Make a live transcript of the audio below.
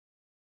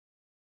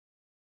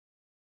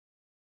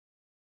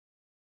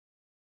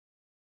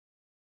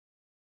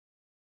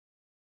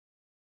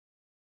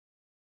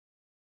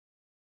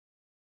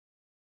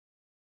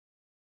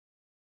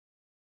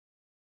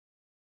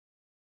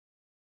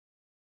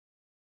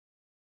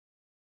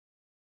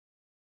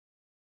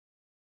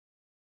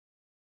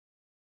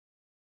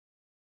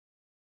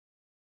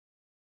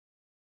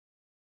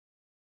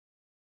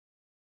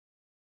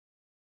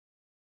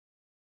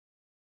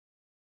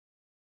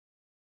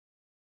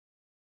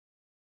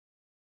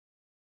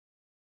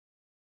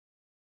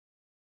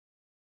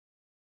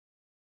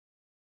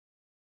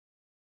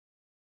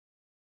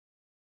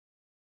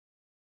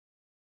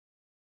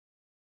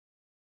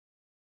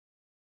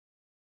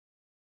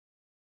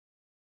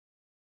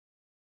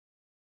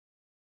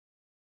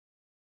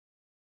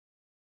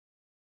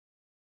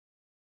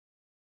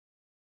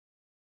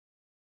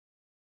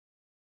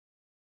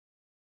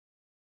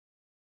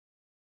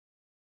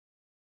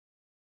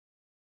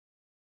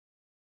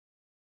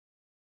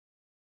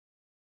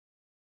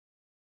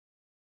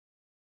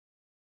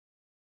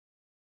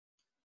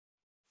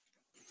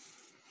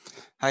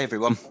Hi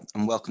everyone,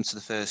 and welcome to the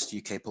first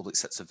UK Public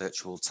Sector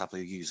Virtual Tableau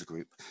user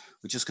group.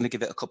 We're just going to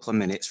give it a couple of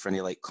minutes for any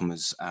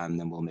latecomers and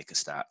then we'll make a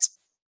start.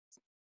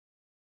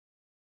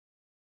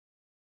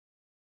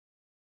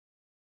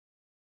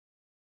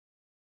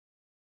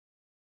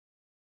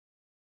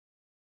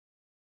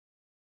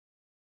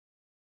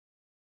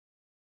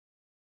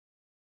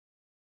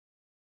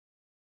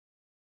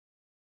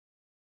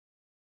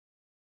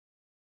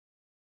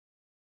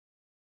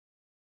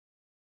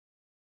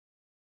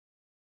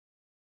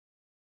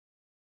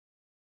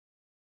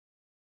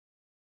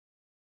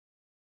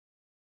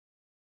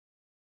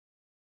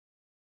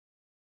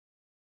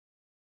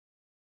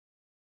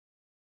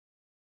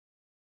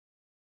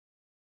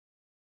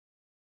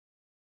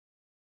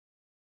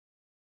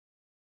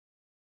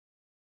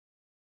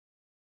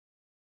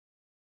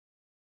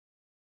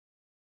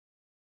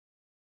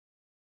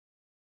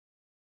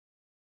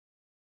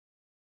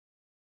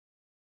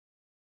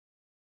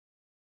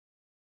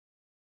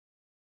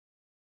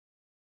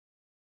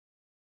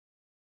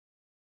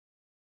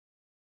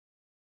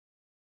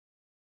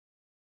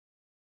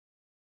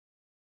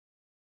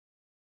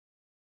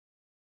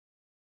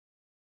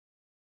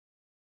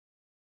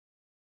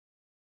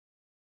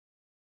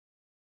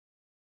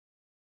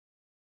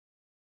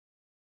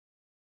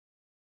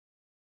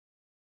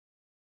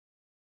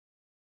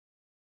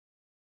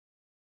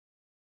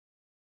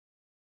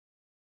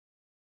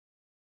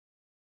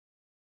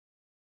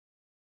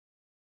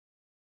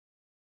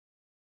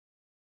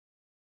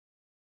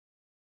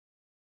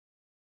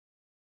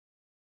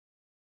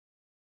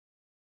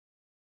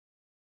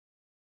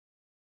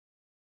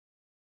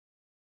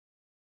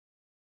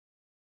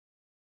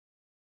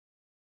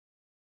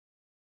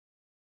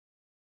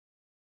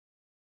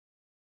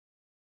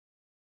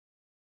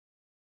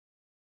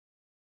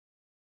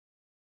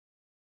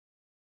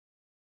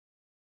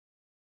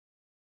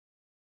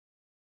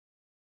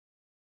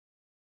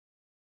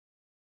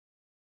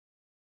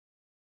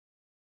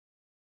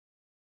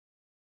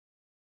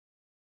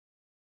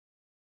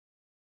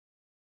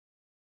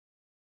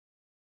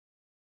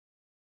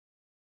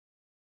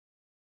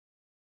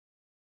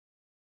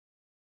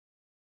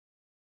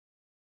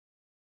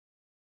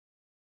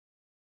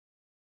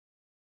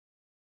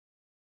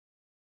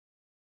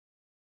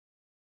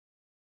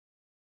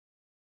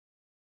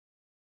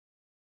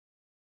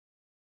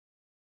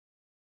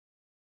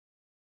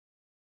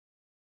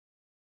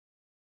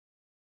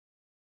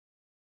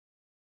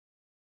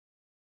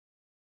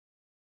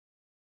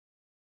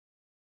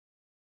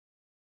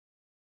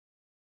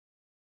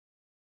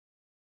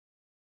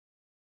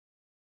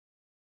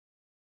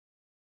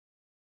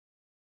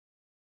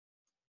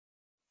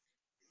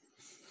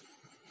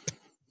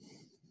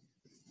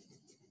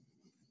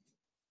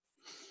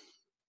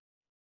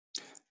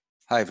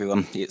 Hi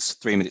everyone, it's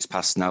 3 minutes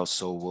past now,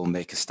 so we'll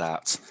make a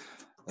start.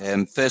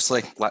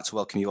 Firstly, I'd like to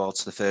welcome you all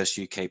to the first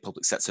UK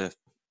Public Sector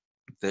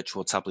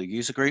Virtual Tableau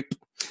user group.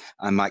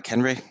 I'm Mike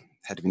Henry,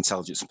 Head of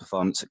Intelligence and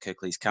Performance at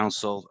Kirklees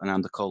Council, and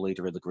I'm the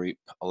co-leader of the group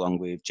along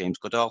with James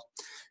Goodall,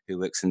 who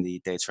works in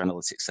the Data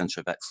Analytics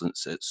Centre of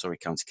Excellence at Surrey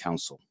County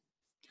Council.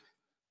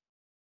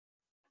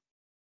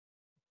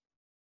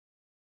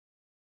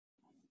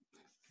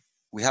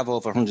 We have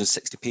over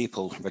 160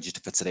 people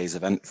registered for today's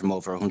event from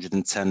over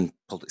 110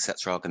 public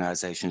sector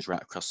organisations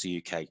right across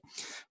the UK,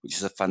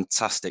 which is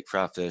fantastic for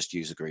our first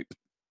user group.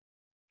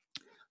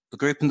 The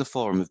group and the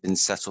forum have been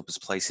set up as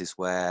places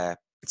where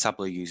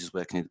Tableau users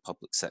working in the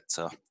public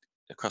sector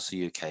across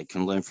the UK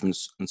can learn from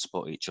and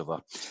support each other,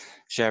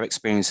 share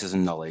experiences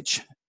and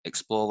knowledge,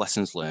 explore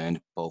lessons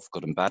learned, both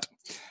good and bad,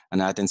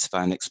 and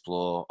identify and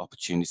explore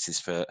opportunities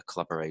for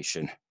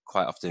collaboration.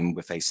 Quite often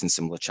we're facing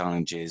similar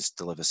challenges,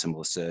 deliver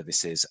similar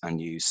services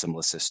and use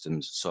similar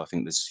systems. So I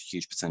think there's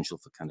huge potential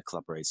for kind of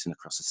collaborating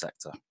across the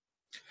sector.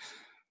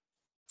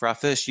 For our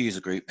first user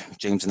group,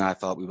 James and I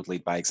thought we would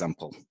lead by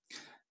example.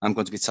 I'm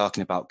going to be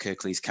talking about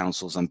Kirklees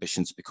Council's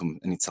ambition to become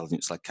an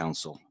intelligence-led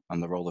council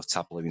and the role of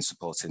Tableau in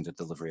supporting the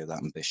delivery of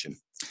that ambition.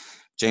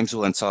 James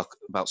will then talk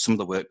about some of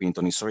the work being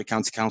done in Surrey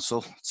County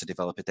Council to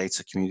develop a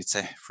data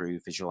community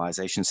through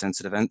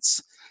visualisation-centred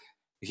events.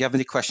 If you have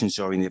any questions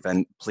during the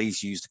event,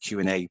 please use the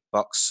Q&A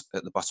box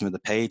at the bottom of the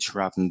page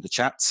rather than the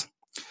chat.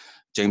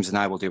 James and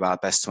I will do our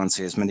best to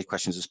answer as many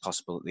questions as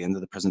possible at the end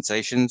of the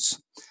presentations.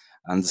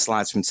 And the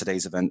slides from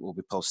today's event will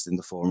be posted in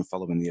the forum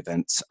following the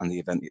event, and the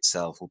event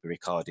itself will be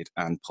recorded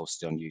and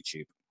posted on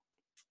YouTube.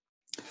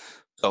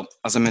 So,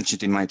 as I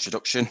mentioned in my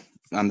introduction,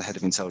 I'm the Head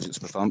of Intelligence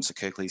Performance at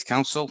Kirklees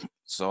Council.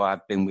 So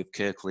I've been with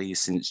Kirklees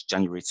since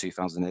January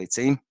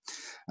 2018,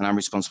 and I'm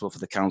responsible for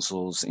the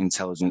Council's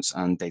intelligence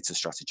and data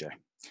strategy.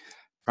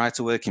 Prior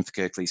to working for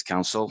Kirklees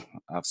Council,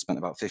 I've spent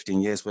about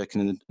 15 years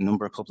working in a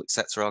number of public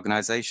sector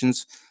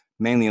organisations,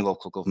 mainly in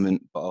local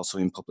government, but also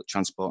in public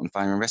transport and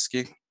fire and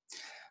rescue.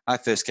 I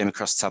first came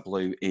across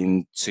Tableau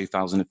in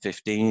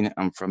 2015,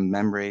 and from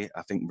memory,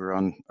 I think we're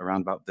on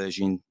around about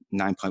version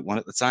 9.1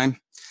 at the time.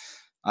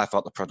 I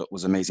thought the product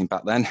was amazing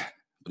back then,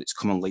 but it's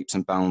come on leaps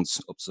and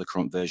bounds up to the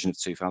current version of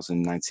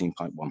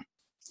 2019.1.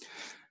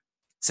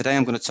 Today,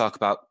 I'm going to talk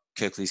about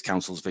Kirklees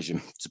Council's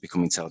vision to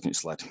become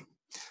intelligence-led.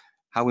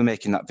 how we're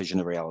making that vision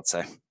a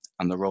reality,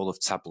 and the role of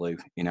Tableau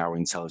in our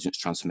intelligence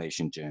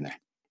transformation journey.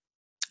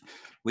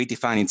 We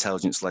define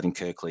intelligence-led in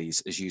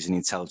Kirklees as using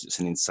intelligence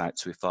and insight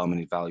to inform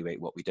and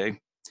evaluate what we do,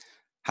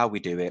 how we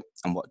do it,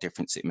 and what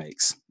difference it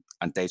makes.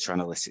 And data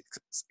analytics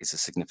is a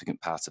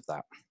significant part of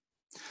that.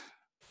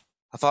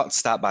 I thought I'd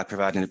start by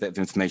providing a bit of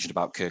information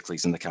about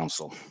Kirklees and the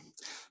council.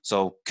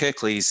 So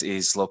Kirklees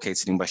is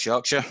located in West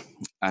Yorkshire,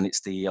 and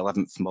it's the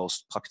 11th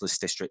most populous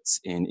district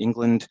in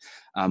England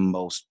and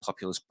most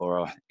populous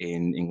borough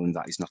in England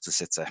that is not a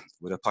city,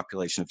 with a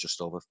population of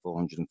just over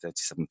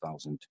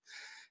 437,000.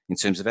 In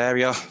terms of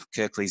area,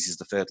 Kirklees is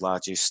the third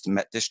largest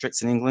Met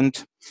district in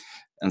England,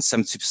 and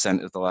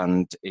 70% of the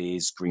land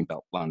is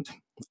Greenbelt land,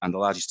 and the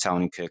largest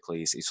town in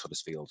Kirklees is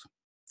Huddersfield.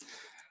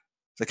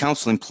 The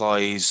council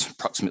employs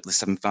approximately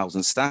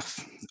 7,000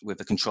 staff with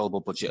a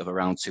controllable budget of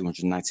around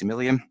 290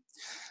 million.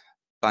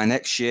 By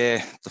next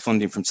year, the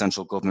funding from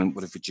central government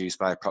would have reduced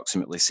by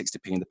approximately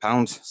 60p in the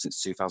pound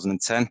since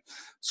 2010.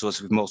 So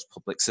as with most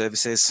public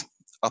services,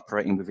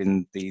 operating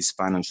within these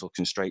financial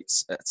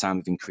constraints at a time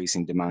of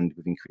increasing demand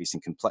with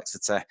increasing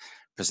complexity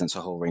presents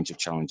a whole range of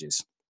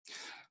challenges.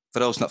 For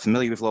those not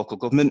familiar with local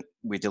government,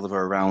 we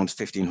deliver around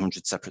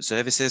 1,500 separate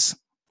services.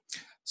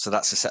 So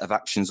that's a set of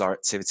actions or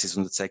activities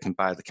undertaken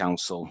by the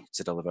council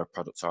to deliver a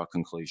product to our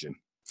conclusion.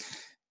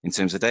 In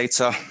terms of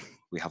data,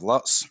 we have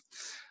lots.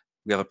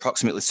 We have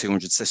approximately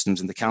 200 systems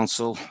in the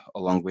council,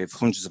 along with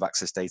hundreds of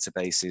access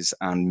databases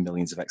and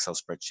millions of Excel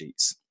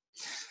spreadsheets.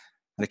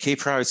 And a key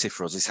priority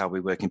for us is how we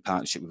work in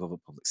partnership with other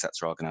public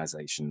sector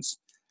organisations.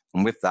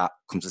 And with that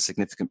comes a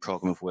significant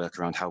programme of work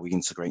around how we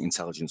integrate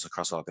intelligence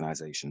across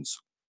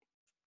organisations.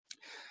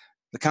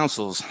 The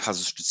council has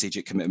a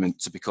strategic commitment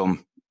to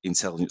become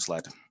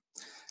intelligence-led.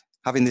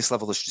 Having this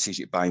level of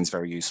strategic buy-in is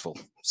very useful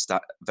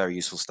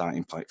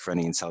starting point for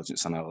any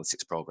intelligence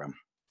analytics programme.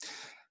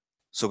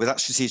 So with that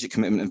strategic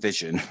commitment and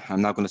vision,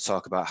 I'm now going to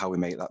talk about how we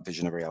make that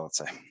vision a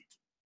reality.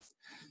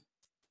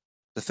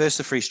 The first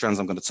of three strands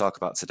I'm going to talk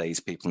about today is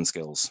people and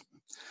skills.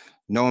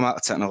 No amount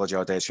of technology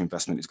or data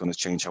investment is going to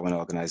change how an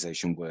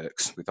organisation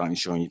works without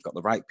ensuring you've got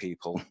the right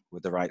people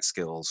with the right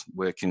skills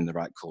working in the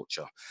right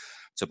culture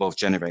to both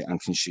generate and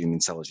consume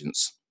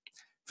intelligence.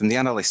 From the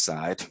analyst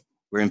side,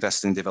 we're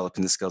investing in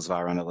developing the skills of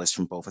our analysts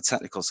from both a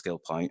technical skill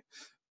point,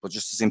 but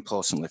just as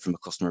importantly from a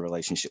customer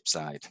relationship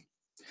side.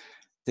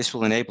 This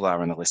will enable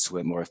our analysts to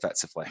work more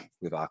effectively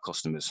with our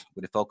customers,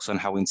 with a focus on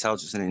how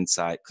intelligence and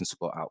insight can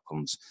support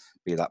outcomes,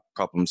 be that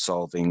problem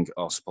solving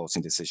or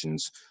supporting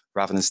decisions,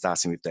 rather than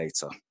starting with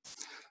data.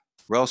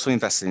 We're also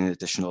investing in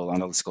additional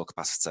analytical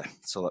capacity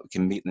so that we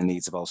can meet the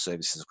needs of all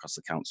services across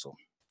the council.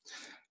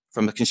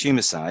 From the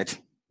consumer side,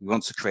 we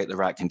want to create the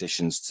right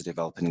conditions to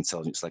develop an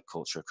intelligence-led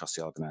culture across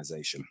the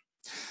organisation.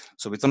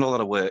 So we've done a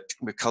lot of work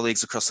with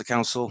colleagues across the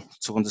council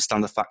to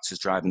understand the factors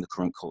driving the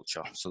current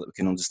culture so that we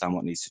can understand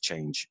what needs to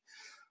change.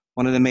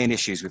 One of the main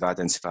issues we've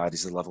identified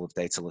is the level of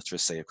data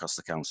literacy across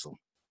the council.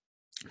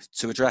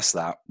 To address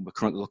that, we're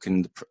currently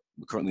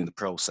in the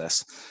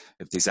process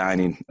of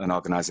designing an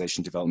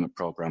organisation development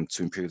programme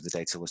to improve the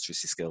data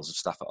literacy skills of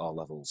staff at all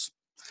levels.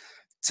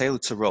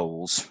 Tailored to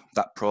roles,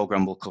 that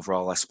programme will cover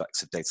all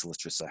aspects of data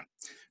literacy,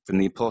 from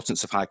the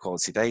importance of high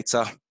quality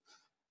data,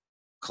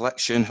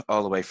 collection,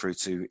 all the way through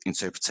to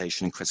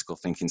interpretation and critical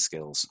thinking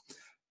skills.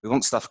 We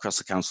want staff across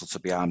the council to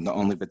be armed not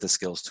only with the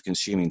skills to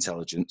consume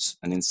intelligence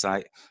and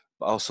insight,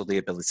 but also the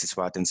ability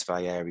to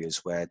identify areas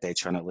where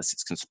data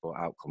analytics can support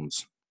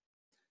outcomes.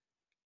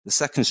 The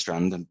second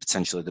strand, and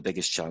potentially the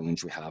biggest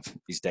challenge we have,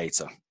 is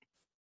data.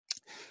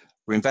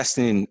 We're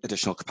investing in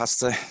additional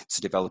capacity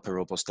to develop a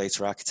robust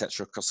data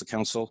architecture across the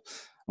council,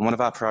 and one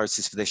of our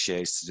priorities for this year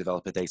is to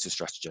develop a data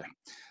strategy.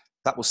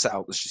 That will set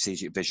out the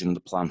strategic vision and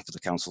the plan for the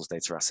council's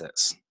data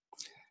assets.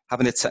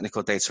 Having a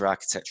technical data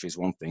architecture is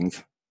one thing,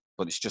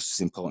 but it's just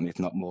as important, if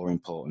not more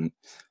important,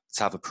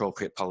 to have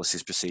appropriate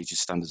policies, procedures,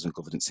 standards and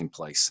governance in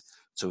place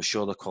to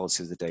assure the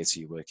quality of the data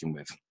you're working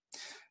with.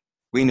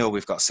 We know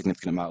we've got a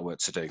significant amount of work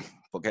to do,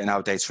 but getting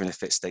our data in a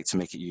fit state to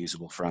make it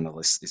usable for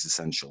analysts is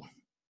essential.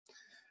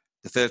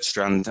 The third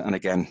strand, and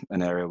again,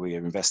 an area we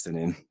are investing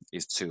in,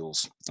 is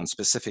tools, and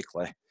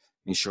specifically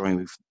ensuring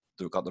we've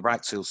got the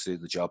right tools to do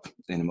the job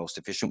in the most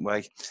efficient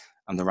way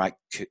and the right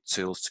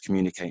tools to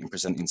communicate and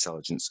present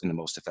intelligence in the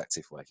most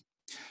effective way.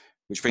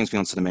 Which brings me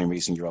on to the main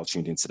reason you're all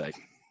tuned in today,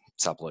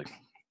 Tableau.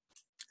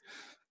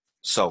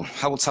 So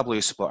how will Tableau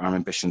support our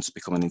ambition to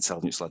become an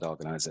intelligence-led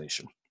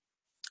organisation?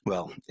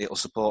 Well, it'll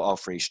support all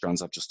three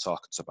strands I've just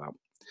talked about.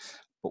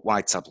 But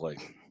why Tableau?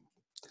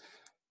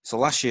 So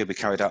last year we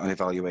carried out an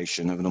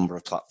evaluation of a number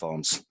of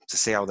platforms to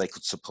see how they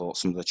could support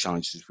some of the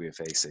challenges we are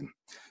facing,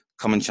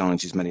 common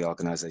challenges many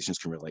organisations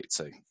can relate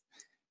to.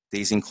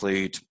 These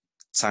include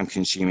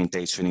time-consuming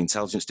data and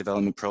intelligence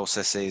development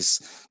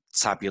processes,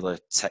 tabular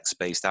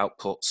text-based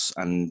outputs,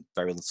 and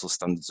very little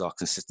standards or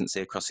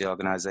consistency across the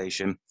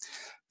organisation,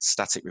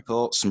 static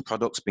reports and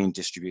products being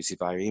distributed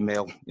via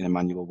email in a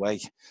manual way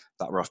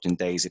that were often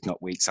days, if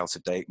not weeks, out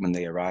of date when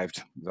they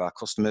arrived with our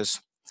customers,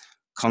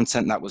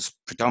 content that was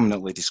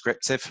predominantly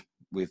descriptive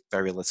with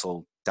very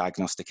little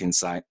diagnostic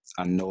insight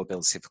and no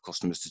ability for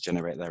customers to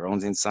generate their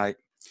own insight.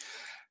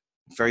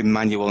 Very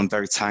manual and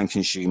very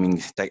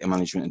time-consuming data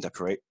management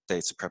and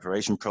data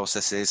preparation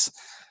processes.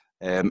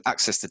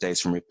 Access to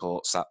data and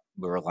reports that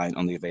were reliant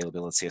on the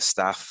availability of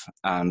staff,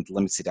 and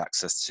limited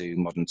access to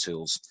modern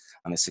tools,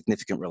 and a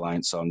significant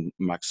reliance on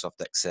Microsoft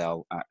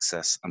Excel,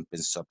 Access, and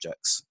business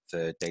objects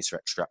for data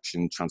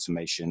extraction,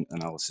 transformation,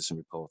 analysis, and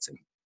reporting.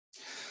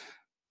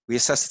 We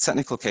assessed the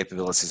technical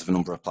capabilities of a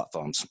number of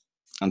platforms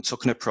and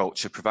took an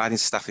approach of providing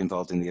staff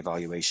involved in the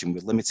evaluation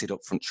with limited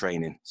upfront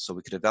training so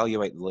we could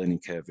evaluate the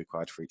learning curve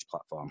required for each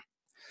platform.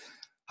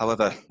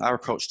 However, our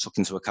approach took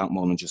into account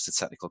more than just the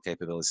technical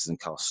capabilities and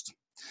cost.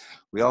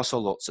 We also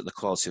looked at the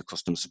quality of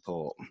customer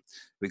support.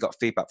 We got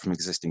feedback from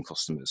existing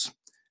customers.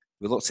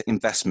 We looked at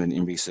investment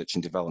in research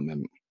and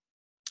development.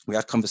 We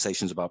had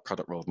conversations about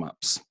product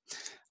roadmaps,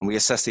 and we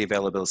assessed the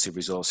availability of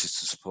resources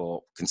to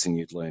support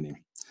continued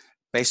learning.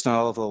 Based on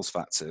all of those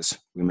factors,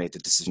 we made the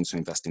decision to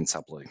invest in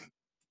Tableau.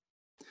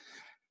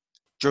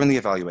 During the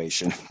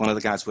evaluation, one of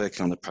the guys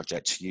working on the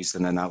project used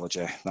an analogy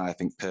that I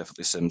think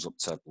perfectly sums up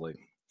Tableau.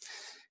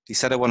 He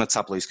said, "I want to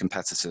Tableau's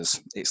competitors.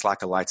 It's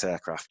like a light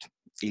aircraft,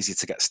 easy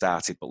to get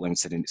started but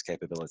limited in its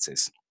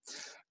capabilities.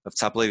 Of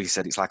Tableau, he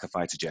said, it's like a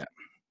fighter jet.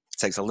 It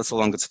takes a little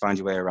longer to find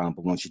your way around,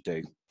 but once you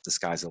do, the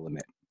sky's the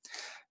limit."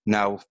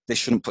 Now, this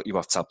shouldn't put you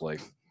off Tableau.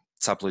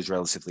 Tableau is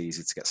relatively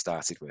easy to get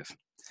started with.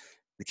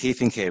 The key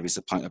thing here is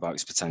the point about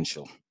its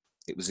potential.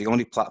 It was the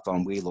only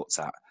platform we looked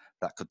at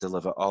that could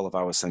deliver all of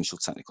our essential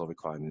technical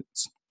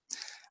requirements.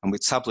 And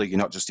with Tableau, you're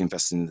not just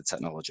investing in the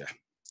technology.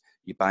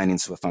 You're buying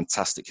into a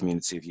fantastic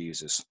community of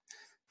users,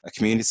 a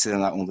community that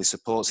not only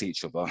supports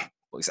each other,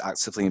 but is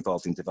actively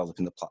involved in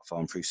developing the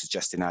platform through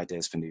suggesting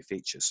ideas for new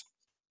features.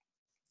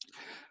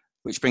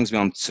 Which brings me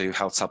on to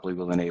how Tableau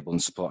will enable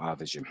and support our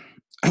vision.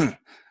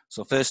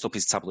 So first up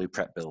is Tableau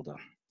Prep Builder.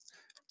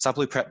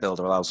 Tableau Prep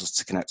Builder allows us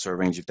to connect to a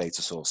range of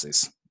data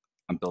sources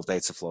and build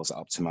data flows that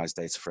optimize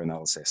data for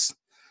analysis.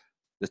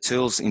 The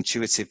tool's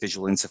intuitive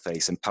visual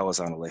interface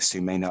empowers analysts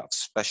who may not have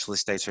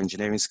specialist data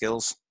engineering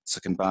skills to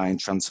combine,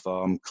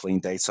 transform, clean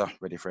data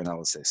ready for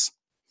analysis.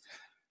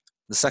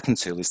 The second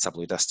tool is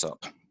Tableau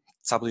Desktop.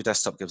 Tableau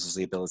Desktop gives us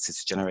the ability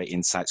to generate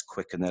insights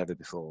quicker than ever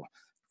before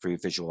through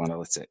visual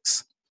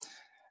analytics.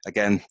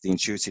 Again, the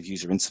intuitive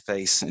user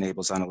interface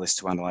enables analysts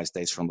to analyze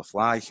data on the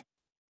fly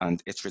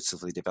and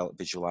iteratively develop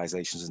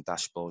visualizations and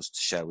dashboards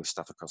to share with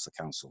staff across the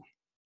council.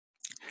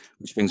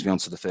 Which brings me on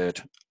to the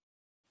third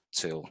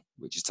tool,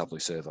 which is Tableau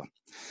Server.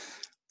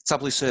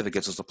 Tableau Server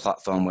gives us a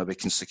platform where we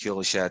can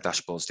securely share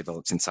dashboards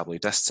developed in Tableau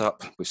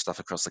Desktop with staff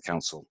across the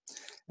council,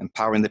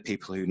 empowering the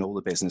people who know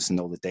the business and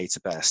know the data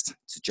best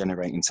to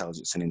generate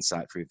intelligence and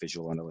insight through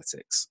visual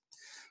analytics.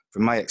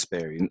 From my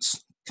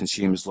experience,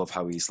 consumers love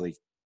how easily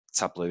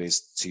Tableau is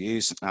to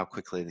use and how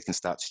quickly they can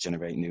start to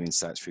generate new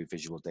insights through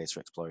visual data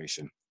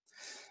exploration.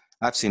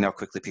 I've seen how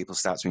quickly people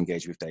start to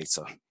engage with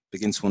data,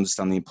 begin to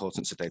understand the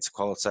importance of data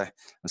quality,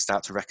 and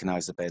start to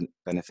recognize the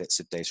benefits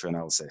of data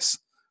analysis,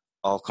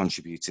 all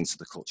contributing to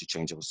the culture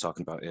change I was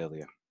talking about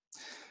earlier.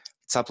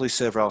 Tableau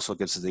Server also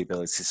gives us the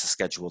ability to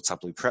schedule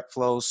Tableau prep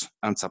flows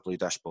and Tableau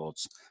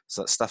dashboards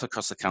so that staff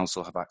across the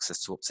council have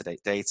access to up-to-date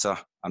data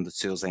and the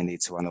tools they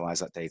need to analyze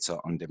that data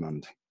on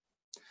demand.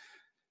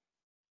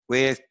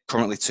 We're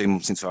currently 2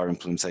 months into our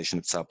implementation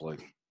of Tableau.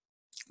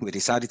 We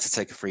decided to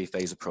take a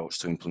 3-phase approach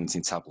to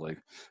implementing Tableau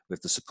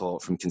with the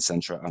support from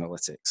Concentra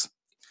Analytics.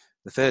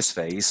 The first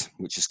phase,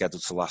 which is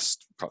scheduled to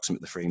last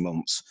approximately 3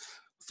 months,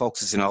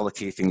 focuses on all the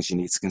key things you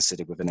need to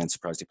consider with an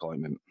enterprise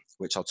deployment,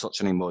 which I'll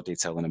touch on in more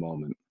detail in a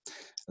moment,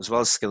 as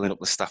well as skilling up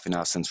the staff in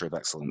our Centre of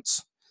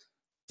Excellence.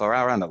 For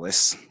our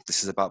analysts,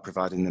 this is about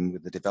providing them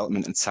with the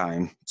development and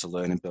time to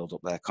learn and build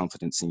up their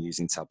confidence in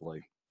using Tableau.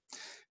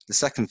 The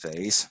second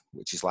phase,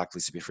 which is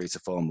likely to be 3 to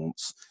 4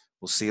 months,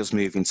 will see us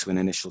move into an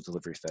initial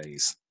delivery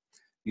phase.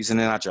 Using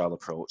an agile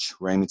approach,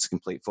 we're aiming to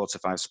complete 4 to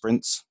 5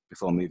 sprints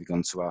before moving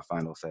on to our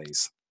final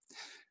phase.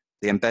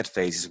 The embed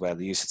phase is where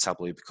the use of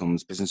Tableau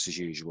becomes business as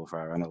usual for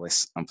our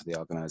analysts and for the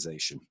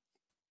organisation.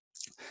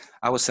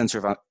 Our Centre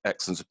of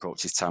Excellence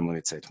approach is time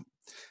limited.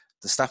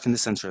 The staff in the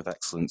Centre of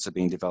Excellence are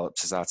being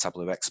developed as our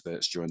Tableau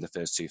experts during the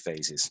first 2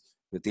 phases,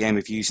 with the aim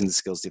of using the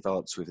skills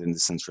developed within the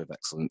Centre of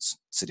Excellence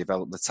to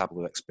develop the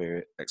Tableau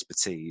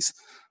expertise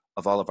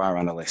of all of our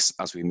analysts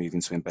as we move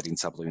into embedding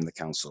Tableau in the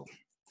council.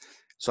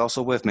 It's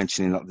also worth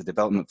mentioning that the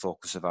development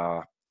focus of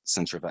our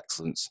Centre of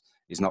Excellence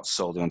is not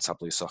solely on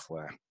Tableau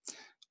software.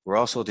 We're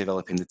also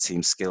developing the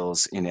team's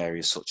skills in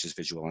areas such as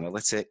visual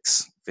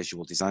analytics,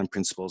 visual design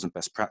principles and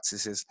best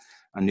practices,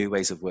 and new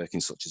ways of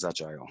working such as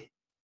Agile.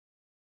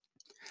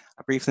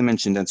 I briefly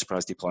mentioned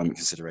enterprise deployment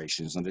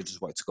considerations, and I just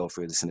wanted to go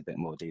through this in a bit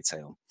more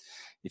detail.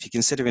 If you're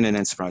considering an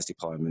enterprise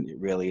deployment, it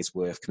really is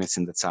worth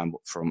committing the time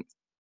up front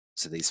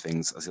to these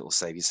things, as it will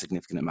save you a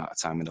significant amount of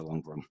time in the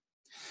long run.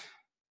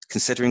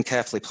 Considering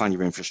carefully plan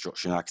your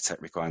infrastructure and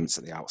architect requirements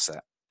at the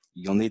outset.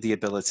 You'll need the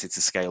ability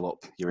to scale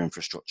up your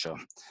infrastructure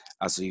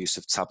as the use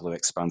of Tableau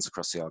expands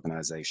across the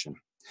organization.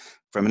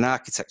 From an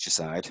architecture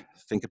side,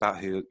 think about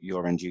who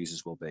your end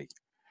users will be.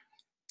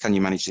 Can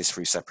you manage this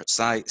through separate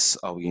sites,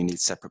 or will you need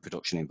separate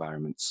production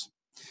environments?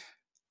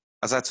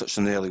 As I touched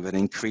on earlier, with an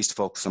increased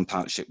focus on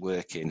partnership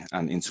working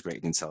and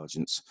integrated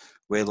intelligence,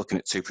 we're looking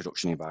at 2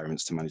 production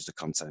environments to manage the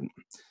content.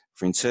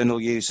 For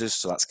internal users,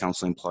 so that's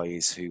council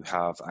employees who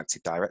have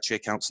Active Directory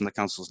accounts on the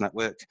council's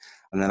network,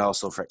 and then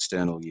also for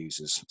external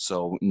users,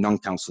 so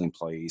non-council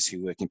employees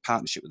who work in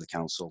partnership with the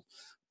council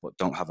but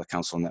don't have a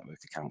council network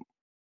account.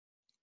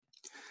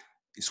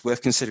 It's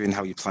worth considering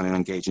how you plan on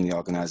engaging the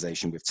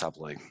organisation with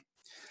Tableau.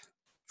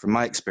 From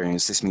my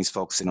experience, this means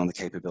focusing on the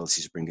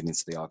capabilities you're bringing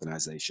into the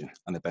organisation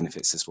and the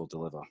benefits this will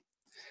deliver.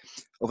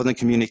 Other than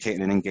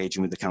communicating and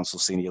engaging with the council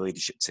senior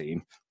leadership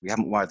team, we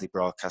haven't widely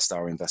broadcast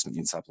our investment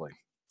in Tableau.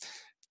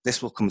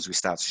 This will come as we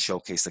start to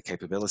showcase the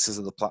capabilities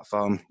of the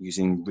platform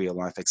using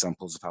real-life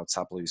examples of how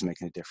Tableau is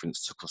making a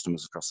difference to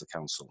customers across the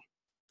council.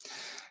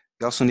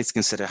 You also need to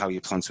consider how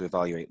you plan to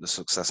evaluate the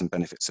success and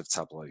benefits of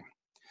Tableau.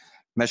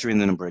 Measuring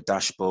the number of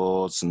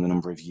dashboards and the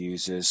number of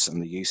users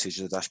and the usage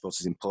of the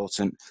dashboards is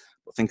important,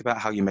 but think about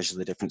how you measure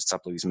the difference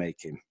Tableau is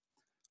making.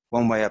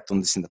 One way I've done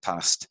this in the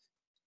past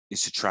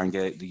is to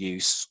triangulate the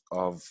use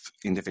of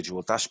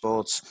individual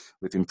dashboards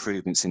with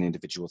improvements in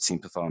individual team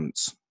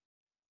performance.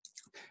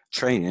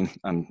 Training,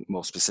 and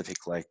more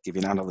specifically,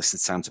 giving analysts the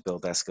time to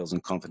build their skills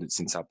and confidence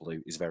in Tableau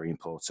is very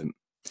important.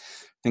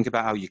 Think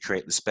about how you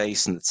create the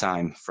space and the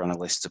time for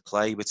analysts to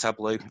play with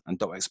Tableau, and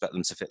don't expect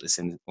them to fit this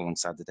in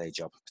alongside the day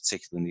job,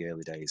 particularly in the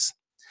early days.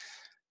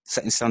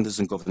 Setting standards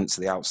and governance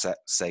at the outset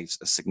saves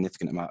a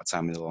significant amount of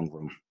time in the long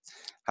run.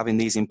 Having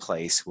these in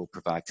place will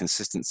provide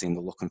consistency in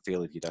the look and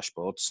feel of your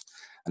dashboards,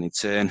 and in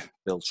turn,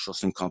 build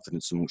trust and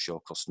confidence amongst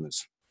your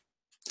customers.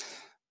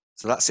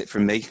 So that's it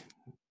from me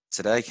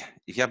today.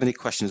 If you have any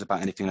questions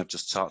about anything I've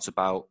just talked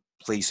about,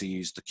 please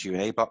use the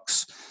Q&A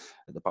box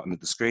at the bottom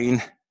of the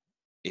screen.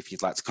 If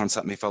you'd like to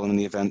contact me following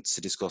the event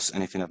to discuss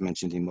anything I've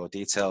mentioned in more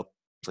detail,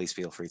 please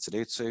feel free to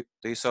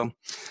do so.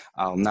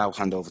 I'll now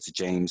hand over to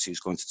James, who's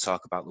going to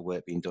talk about the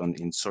work being done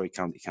in Surrey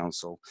County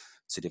Council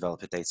to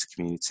develop a data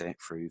community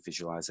through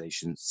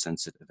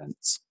visualisation-centred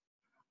events.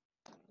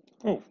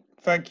 Oh,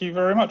 thank you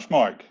very much,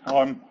 Mike.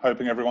 I'm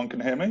hoping everyone can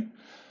hear me.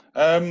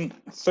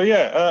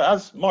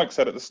 As Mike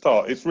said at the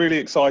start, it's really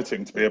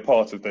exciting to be a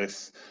part of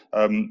this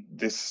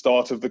this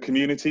start of the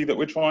community that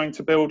we're trying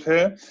to build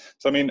here.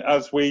 So I mean,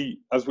 as we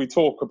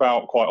talk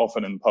about quite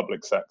often in the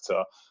public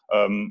sector,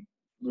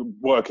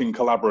 working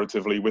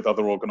collaboratively with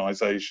other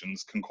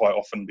organisations can quite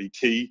often be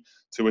key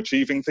to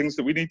achieving things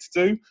that we need to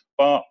do,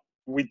 but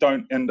we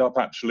don't end up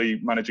actually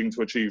managing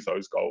to achieve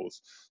those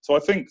goals. So I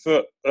think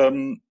that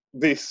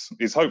this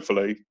is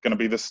hopefully going to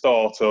be the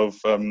start of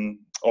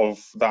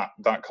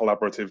that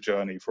collaborative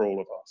journey for all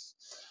of us.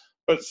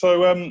 But so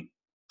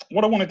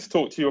what I wanted to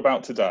talk to you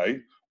about today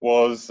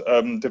was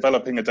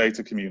developing a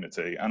data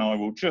community, and I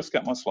will just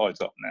get my slides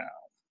up now.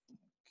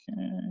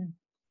 Okay.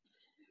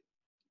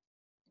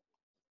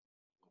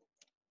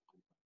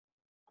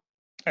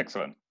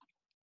 Excellent.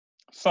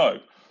 So,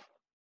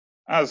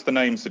 as the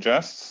name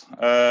suggests,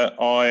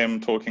 I am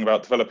talking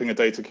about developing a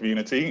data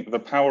community, the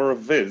power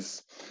of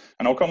Viz.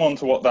 And I'll come on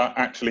to what that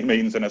actually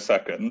means in a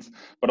second,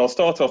 but I'll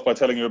start off by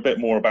telling you a bit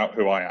more about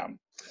who I am.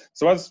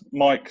 So as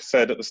Mike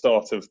said at the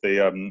start of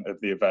the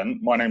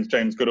event, my name's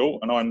James Goodall,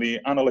 and I'm the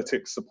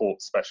Analytics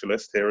Support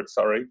Specialist here at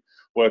Surrey,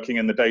 working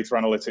in the Data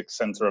Analytics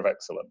Centre of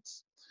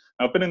Excellence.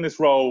 Now, I've been in this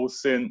role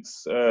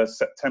since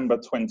September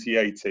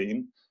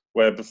 2018,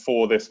 where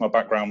before this, my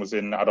background was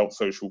in adult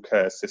social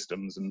care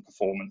systems and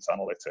performance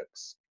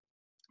analytics.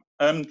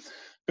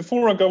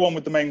 Before I go on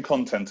with the main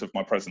content of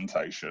my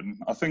presentation,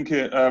 I think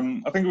it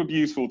would be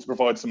useful to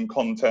provide some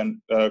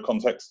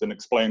context and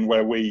explain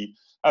where we,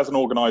 as an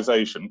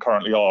organisation,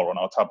 currently are on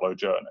our Tableau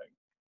journey.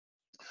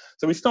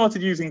 So we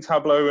started using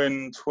Tableau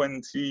in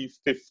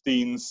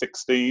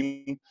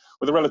 2015-16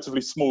 with a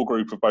relatively small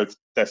group of both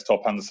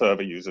desktop and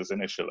server users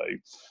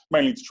initially,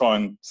 mainly to try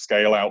and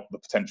scale out the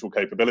potential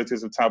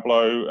capabilities of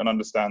Tableau and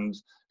understand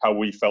how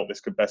we felt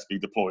this could best be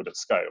deployed at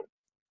scale.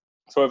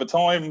 So over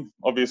time,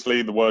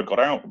 obviously, the word got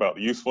out about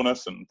the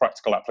usefulness and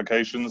practical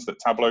applications that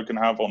Tableau can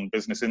have on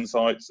business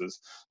insights as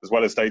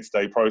well as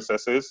day-to-day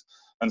processes.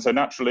 And so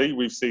naturally,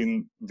 we've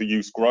seen the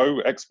use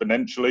grow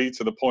exponentially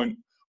to the point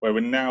where we're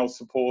now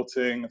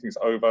supporting, I think it's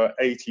over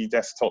 80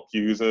 desktop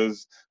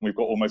users, and we've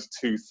got almost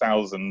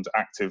 2,000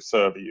 active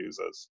server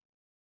users.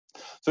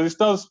 So this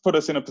does put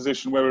us in a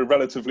position where we're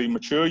relatively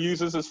mature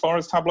users as far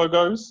as Tableau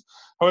goes.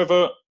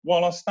 However,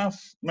 while our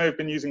staff may have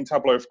been using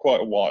Tableau for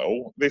quite a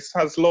while, this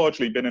has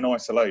largely been in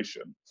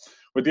isolation,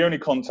 with the only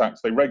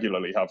contacts they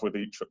regularly have with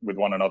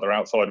one another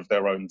outside of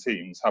their own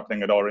teams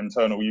happening at our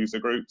internal user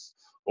groups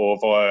or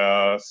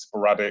via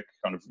sporadic,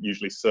 kind of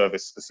usually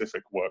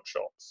service-specific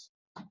workshops.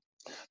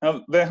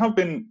 Now, there have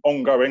been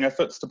ongoing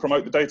efforts to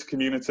promote the data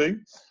community.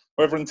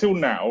 However, until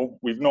now,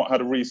 we've not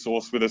had a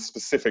resource with a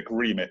specific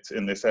remit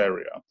in this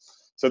area.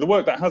 So the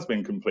work that has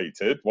been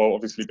completed, while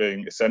obviously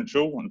being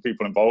essential and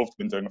people involved have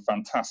been doing a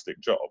fantastic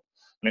job,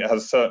 and it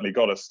has certainly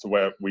got us to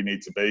where we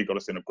need to be, got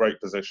us in a great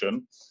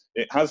position.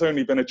 It has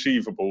only been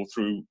achievable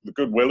through the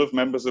goodwill of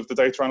members of the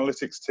data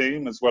analytics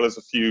team, as well as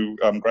a few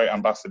great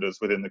ambassadors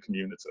within the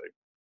community.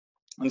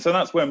 And so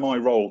that's where my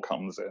role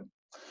comes in.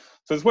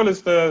 So as well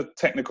as the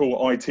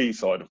technical IT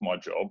side of my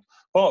job,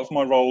 part of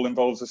my role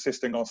involves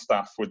assisting our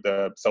staff with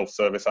their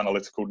self-service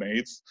analytical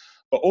needs,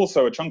 but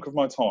also a chunk of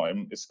my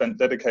time is spent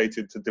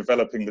dedicated to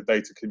developing the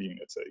data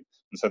community.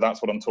 And so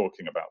that's what I'm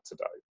talking about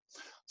today.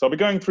 So I'll be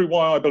going through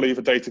why I believe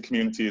a data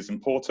community is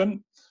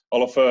important.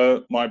 I'll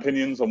offer my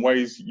opinions on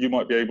ways you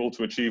might be able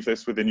to achieve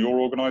this within your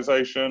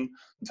organisation,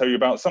 and tell you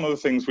about some of the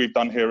things we've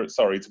done here at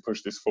Surrey to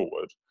push this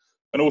forward.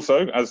 And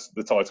also, as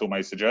the title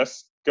may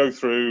suggest, go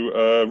through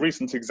a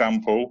recent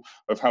example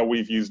of how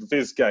we've used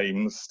Viz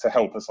Games to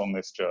help us on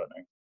this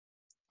journey.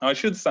 I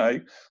should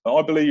say that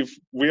I believe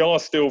we are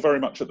still very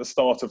much at the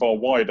start of our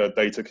wider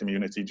data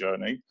community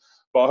journey,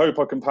 but I hope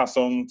I can pass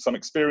on some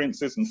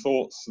experiences and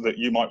thoughts that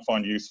you might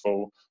find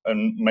useful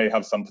and may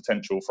have some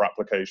potential for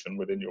application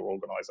within your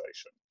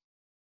organisation.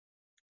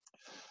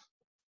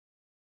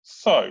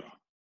 So,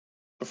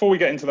 before we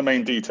get into the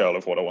main detail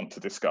of what I want to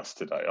discuss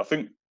today, I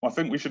think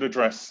we should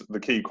address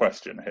the key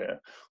question here,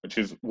 which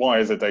is, why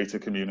is a data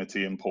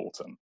community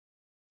important?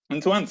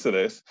 And to answer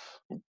this,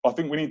 I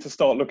think we need to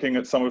start looking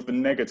at some of the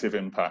negative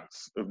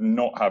impacts of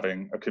not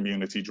having a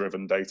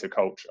community-driven data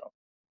culture.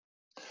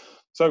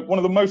 So one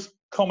of the most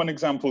common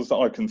examples that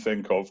I can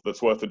think of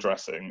that's worth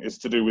addressing is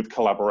to do with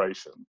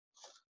collaboration.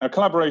 Now,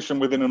 collaboration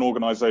within an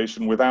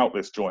organisation without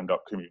this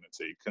joined-up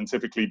community can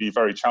typically be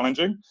very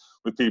challenging,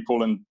 with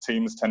people and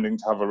teams tending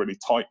to have a really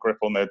tight grip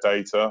on their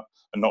data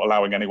and not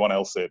allowing anyone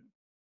else in.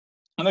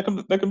 And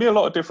there can be a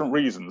lot of different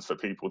reasons for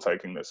people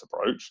taking this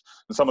approach,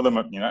 and some of them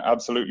are,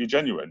 absolutely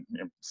genuine.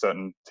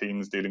 Certain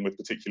teams dealing with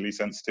particularly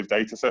sensitive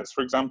data sets,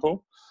 for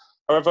example.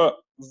 However,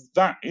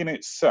 that in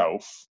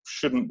itself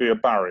shouldn't be a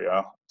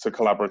barrier to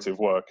collaborative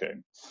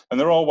working. And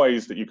there are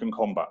ways that you can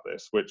combat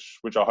this, which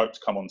I hope to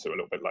come on to a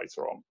little bit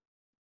later on.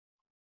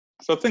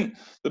 So I think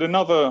that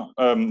another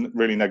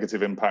really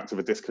negative impact of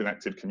a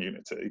disconnected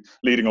community,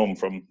 leading on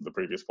from the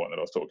previous point that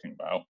I was talking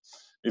about,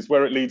 is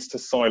where it leads to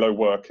silo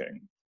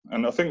working.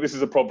 And I think this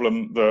is a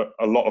problem that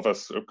a lot of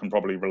us can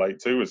probably relate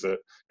to, as it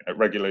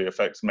regularly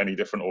affects many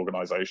different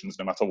organisations,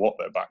 no matter what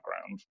their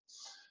background.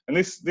 And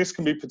this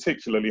can be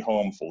particularly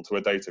harmful to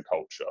a data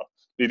culture,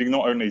 leading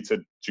not only to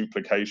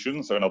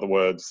duplication, so in other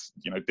words,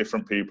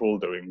 different people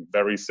doing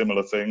very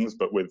similar things,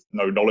 but with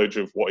no knowledge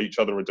of what each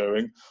other are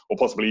doing, or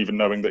possibly even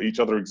knowing that each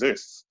other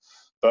exists.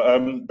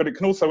 But it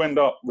can also end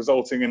up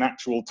resulting in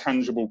actual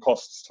tangible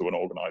costs to an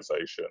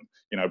organisation,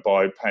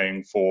 by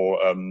paying for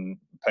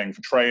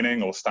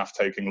training or staff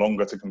taking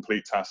longer to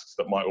complete tasks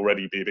that might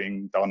already be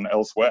being done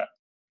elsewhere.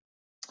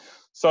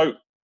 So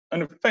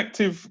an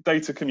effective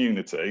data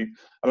community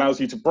allows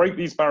you to break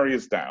these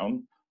barriers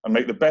down and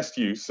make the best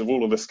use of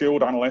all of the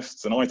skilled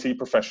analysts and IT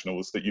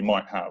professionals that you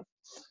might have.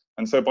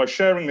 And so by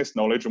sharing this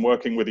knowledge and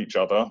working with each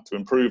other to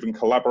improve and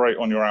collaborate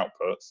on your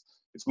outputs,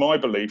 it's my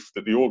belief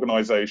that the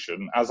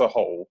organisation as a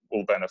whole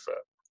will benefit.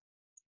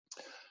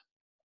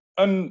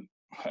 An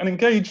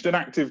engaged and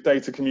active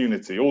data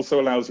community also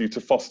allows you to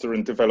foster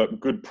and develop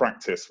good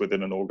practice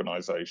within an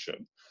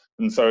organisation.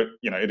 And so,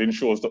 it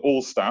ensures that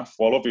all staff,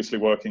 while obviously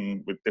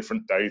working with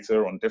different data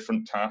on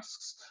different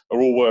tasks,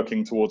 are all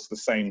working towards the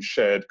same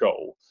shared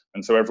goal.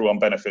 And so everyone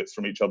benefits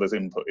from each other's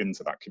input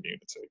into that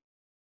community.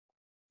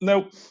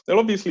 Now, there'll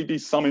obviously be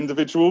some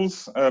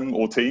individuals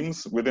or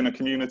teams within a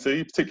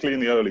community, particularly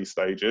in the early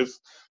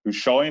stages, who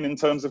shine in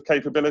terms of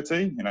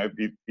capability.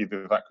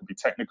 Either that could be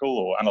technical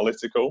or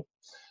analytical.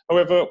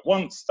 However,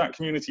 once that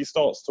community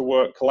starts to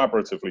work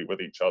collaboratively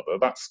with each other,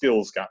 that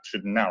skills gap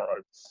should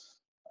narrow.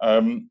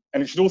 And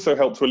it should also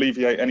help to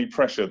alleviate any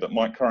pressure that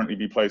might currently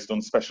be placed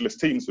on specialist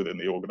teams within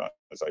the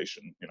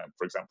organisation.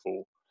 For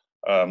example,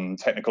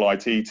 technical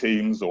IT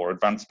teams or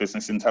advanced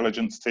business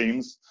intelligence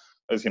teams.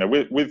 As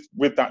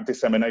with that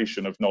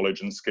dissemination of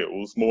knowledge and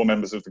skills, more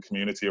members of the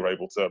community are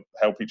able to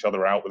help each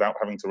other out without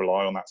having to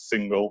rely on that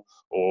single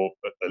or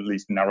at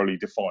least narrowly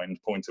defined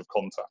point of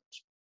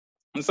contact.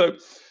 And so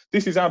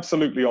this is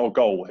absolutely our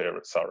goal here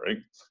at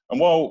Surrey. And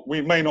while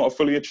we may not have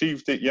fully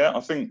achieved it yet, I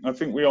think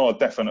we are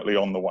definitely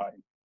on the way.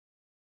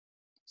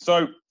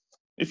 So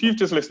if you've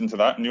just listened to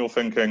that and you're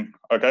thinking,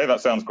 okay, that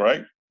sounds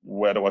great,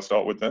 where do I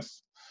start with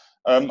this?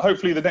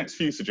 Hopefully the next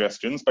few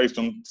suggestions, based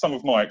on some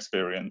of my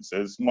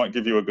experiences, might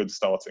give you a good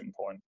starting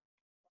point.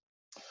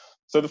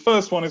 So the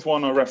first one is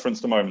one I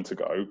referenced a moment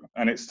ago,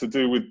 and it's to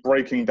do with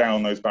breaking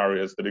down those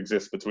barriers that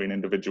exist between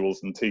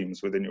individuals and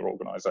teams within your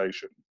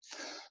organisation.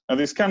 Now,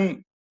 this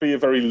can be a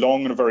very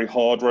long and a very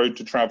hard road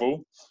to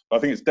travel, but I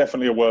think it's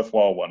definitely a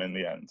worthwhile one in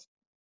the end.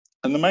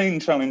 And the main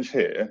challenge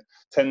here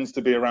tends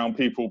to be around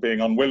people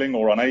being unwilling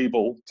or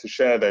unable to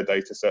share their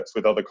data sets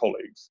with other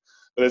colleagues.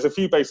 But there's a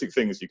few basic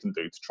things you can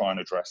do to try and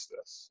address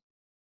this.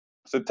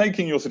 So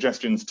taking your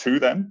suggestions to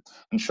them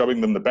and showing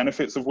them the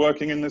benefits of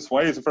working in this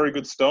way is a very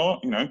good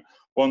start.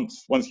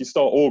 once you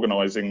start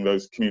organising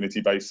those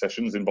community-based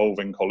sessions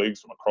involving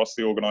colleagues from across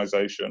the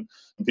organisation,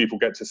 and people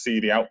get to see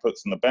the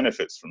outputs and the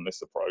benefits from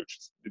this approach,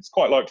 it's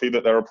quite likely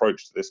that their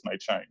approach to this may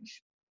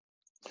change.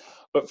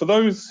 But for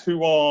those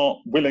who are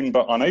willing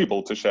but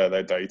unable to share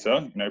their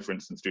data, for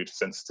instance, due to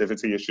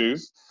sensitivity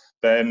issues,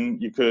 then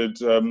you could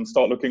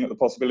start looking at the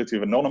possibility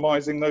of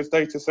anonymizing those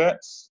data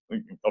sets,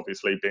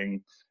 obviously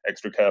being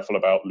extra careful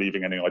about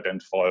leaving any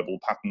identifiable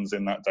patterns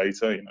in that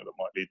data, that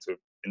might lead to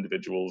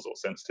individuals or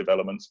sensitive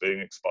elements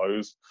being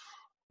exposed.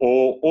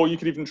 Or you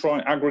could even try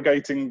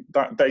aggregating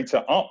that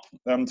data up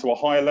to a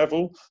higher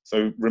level,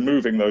 so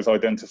removing those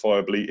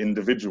identifiably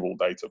individual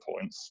data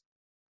points.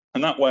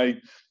 And that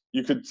way,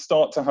 you could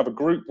start to have a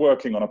group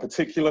working on a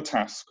particular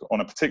task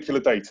on a particular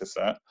data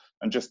set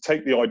and just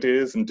take the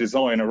ideas and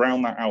design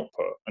around that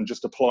output and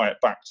just apply it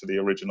back to the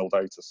original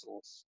data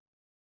source.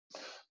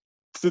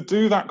 To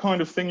do that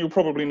kind of thing, you'll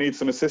probably need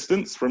some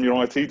assistance from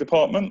your IT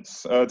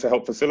departments to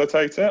help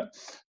facilitate it,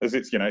 as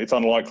it's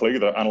unlikely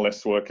that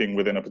analysts working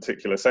within a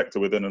particular sector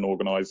within an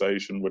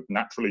organisation would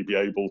naturally be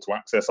able to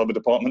access other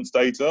departments'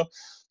 data.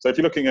 So if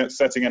you're looking at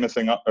setting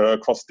anything up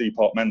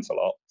cross-departmental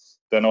up,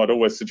 then I'd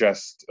always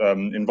suggest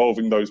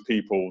involving those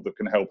people that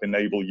can help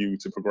enable you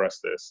to progress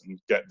this and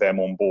get them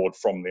on board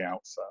from the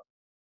outset.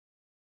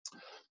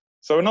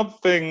 So another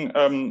thing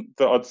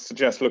that I'd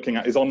suggest looking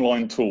at is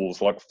online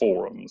tools like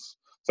forums.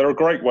 So they're a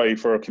great way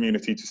for a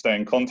community to stay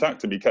in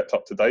contact, to be kept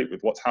up to date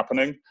with what's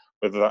happening,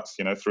 whether that's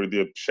through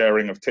the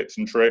sharing of tips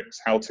and tricks,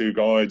 how-to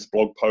guides,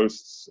 blog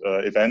posts,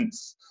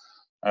 events.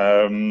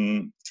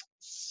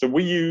 So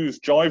we use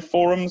Jive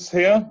forums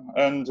here,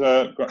 and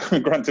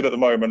granted at the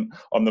moment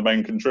I'm the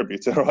main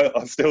contributor,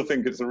 I still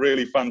think it's a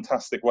really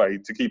fantastic way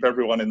to keep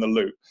everyone in the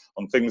loop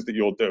on things that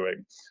you're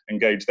doing,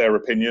 engage their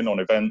opinion on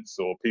events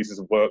or pieces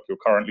of work you're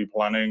currently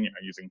planning,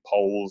 using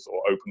polls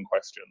or open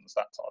questions,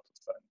 that type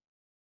of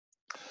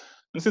thing.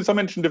 And since I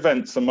mentioned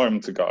events a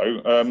moment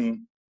ago,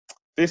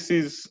 this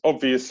is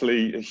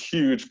obviously a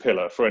huge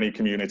pillar for any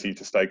community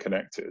to stay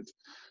connected.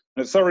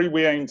 And at Surrey,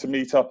 we aim to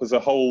meet up as a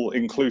whole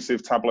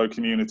inclusive Tableau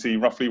community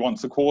roughly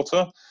once a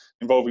quarter,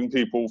 involving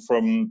people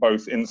from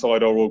both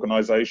inside our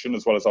organisation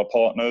as well as our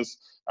partners.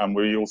 And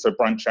we also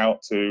branch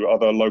out to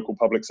other local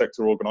public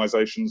sector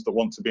organisations that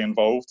want to be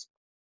involved.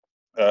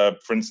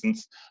 For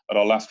instance, at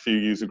our last few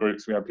user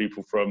groups, we had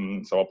people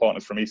from, our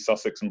partners from East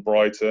Sussex and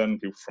Brighton,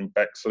 people from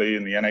Bexley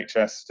and the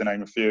NHS, to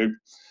name a few.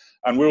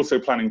 And we're also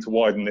planning to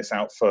widen this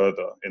out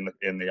further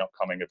in the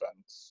upcoming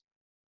events.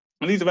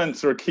 And these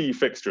events are a key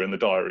fixture in the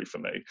diary for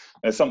me.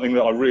 It's something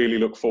that I really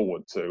look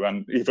forward to,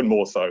 and even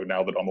more so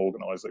now that I'm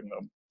organising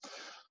them.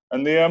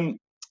 And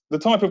the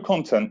type of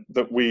content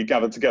that we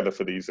gather together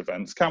for these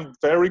events can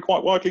vary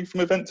quite widely from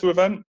event to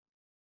event.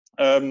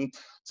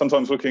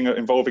 Sometimes looking at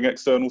involving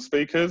external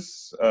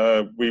speakers.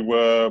 We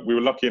were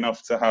lucky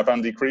enough to have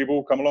Andy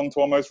Kriebel come along to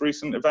our most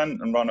recent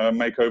event and run a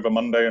Makeover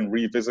Monday and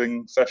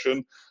revising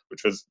session,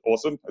 which was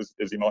awesome,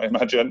 as you might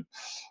imagine.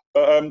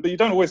 But you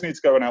don't always need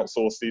to go and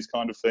outsource these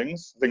kind of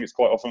things. I think it's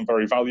quite often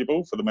very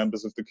valuable for the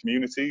members of the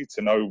community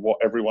to know what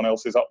everyone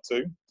else is up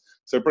to.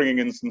 So bringing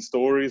in some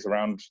stories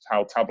around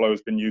how Tableau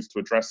has been used to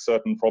address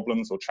certain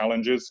problems or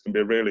challenges can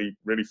be a really,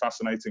 really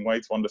fascinating way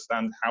to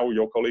understand how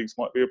your colleagues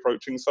might be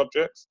approaching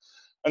subjects.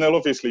 And there'll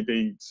obviously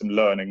be some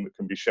learning that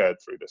can be shared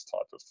through this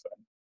type of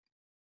thing.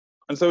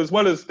 And so as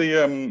well as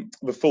the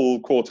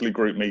full quarterly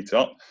group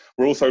meetup,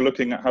 we're also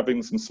looking at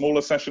having some smaller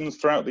sessions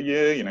throughout the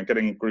year,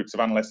 getting groups of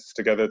analysts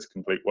together to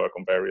complete work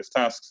on various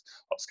tasks,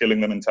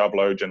 upskilling them in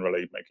Tableau,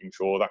 generally making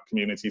sure that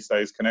community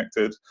stays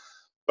connected.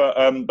 But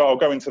I'll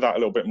go into that a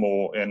little bit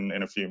more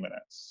in a few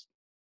minutes.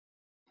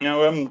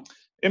 Now,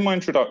 in my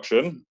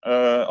introduction,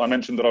 I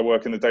mentioned that I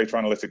work in the Data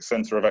Analytics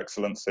Centre of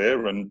Excellence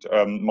here, and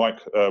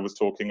Mike was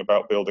talking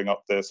about building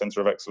up the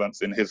Centre of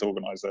Excellence in his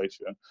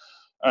organisation.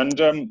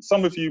 And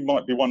some of you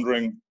might be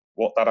wondering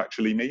what that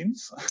actually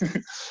means.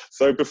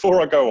 So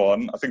before I go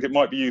on, I think it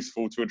might be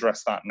useful to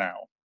address that now.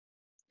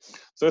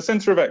 So a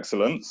Centre of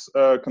Excellence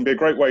can be a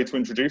great way to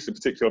introduce a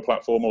particular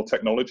platform or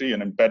technology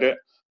and embed it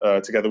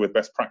together with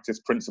best practice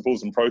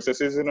principles and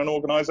processes in an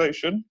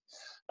organisation.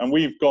 And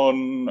we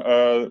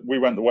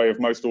went the way of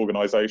most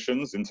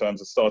organisations in terms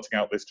of starting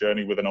out this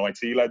journey with an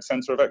IT-led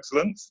Centre of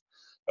Excellence.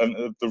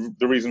 And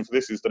the reason for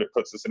this is that it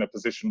puts us in a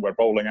position where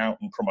rolling out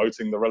and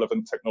promoting the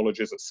relevant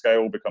technologies at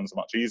scale becomes a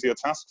much easier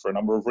task for a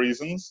number of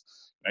reasons.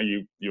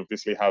 You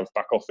obviously have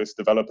back office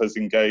developers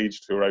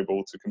engaged who are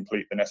able to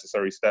complete the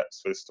necessary steps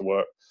for this to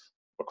work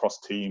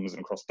across teams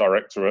and across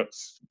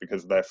directorates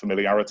because of their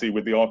familiarity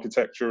with the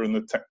architecture and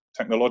the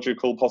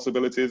technological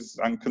possibilities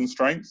and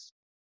constraints.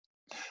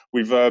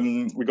 We've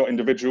got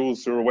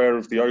individuals who are aware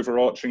of the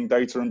overarching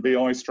data and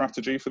BI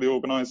strategy for the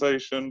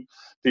organisation,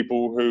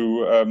 people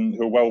who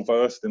are well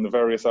versed in the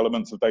various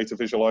elements of data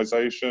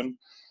visualization, and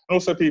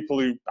also people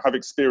who have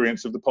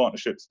experience of the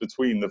partnerships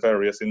between the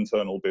various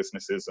internal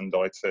businesses and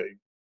IT.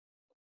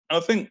 And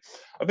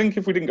I think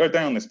if we didn't go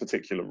down this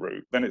particular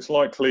route, then it's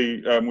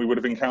likely we would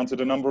have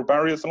encountered a number of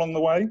barriers along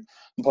the way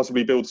and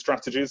possibly build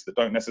strategies that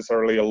don't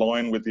necessarily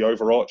align with the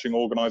overarching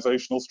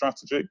organisational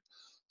strategy.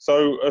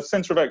 So a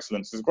centre of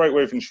excellence is a great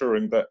way of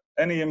ensuring that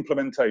any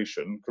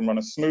implementation can run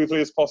as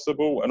smoothly as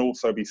possible and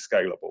also be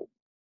scalable.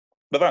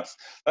 But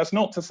that's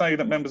not to say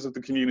that members of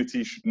the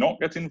community should not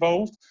get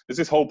involved, as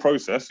this whole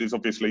process is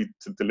obviously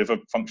to deliver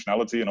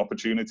functionality and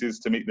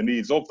opportunities to meet the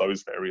needs of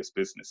those various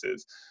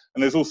businesses.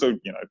 And there's also,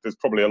 there's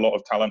probably a lot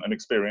of talent and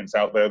experience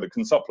out there that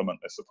can supplement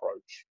this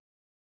approach.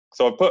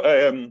 So I've put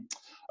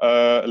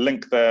a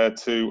link there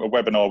to a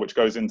webinar which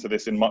goes into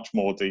this in much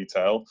more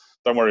detail.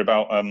 Don't worry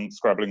about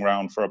scrabbling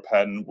around for a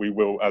pen. We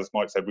will, as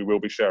Mike said, we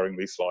will be sharing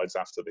these slides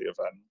after the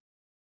event.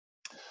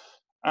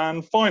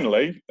 And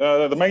finally,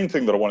 the main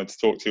thing that I wanted to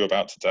talk to you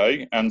about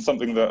today, and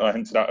something that I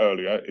hinted at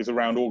earlier, is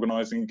around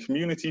organising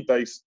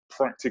community-based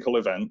practical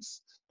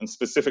events, and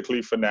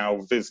specifically for now,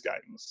 Viz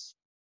Games.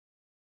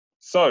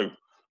 So,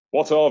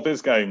 what are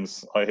Viz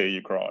Games, I hear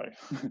you cry?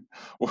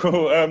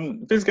 Well,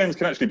 Viz Games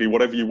can actually be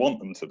whatever you want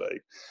them to be.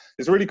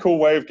 It's a really cool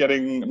way of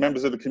getting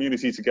members of the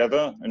community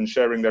together and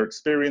sharing their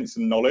experience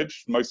and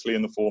knowledge, mostly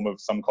in the form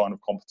of some kind of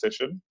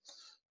competition.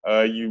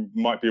 You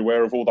might be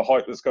aware of all the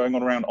hype that's going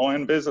on around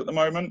Iron Viz at the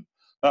moment.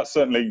 That's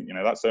certainly,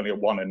 at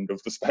one end of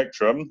the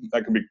spectrum.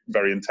 That can be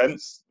very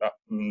intense.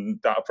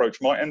 That approach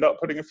might end up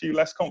putting a few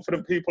less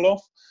confident people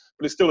off,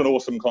 but it's still an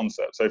awesome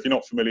concept. So if you're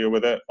not familiar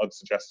with it, I'd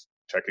suggest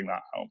checking that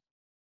out.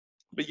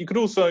 But you could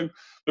also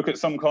look at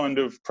some kind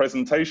of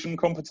presentation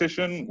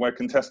competition where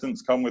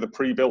contestants come with a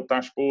pre-built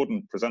dashboard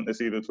and present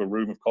this either to a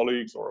room of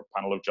colleagues or a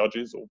panel of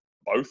judges or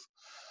both.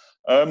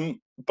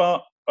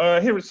 But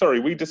here at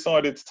Surrey, we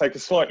decided to take a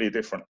slightly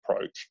different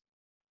approach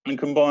and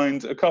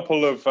combined a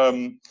couple of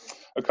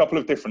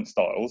different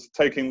styles,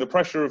 taking the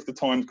pressure of the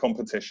timed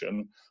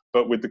competition,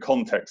 but with the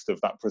context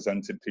of that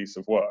presented piece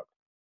of work.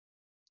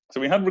 So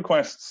we had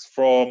requests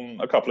from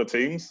a couple of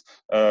teams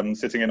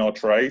sitting in our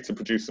tray to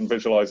produce some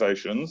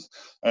visualizations.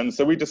 And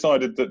so we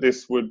decided that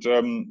this would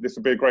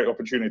be a great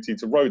opportunity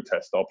to road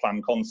test our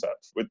planned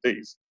concept with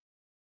these.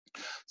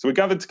 So we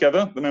gathered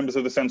together the members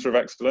of the Centre of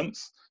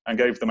Excellence and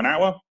gave them an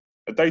hour,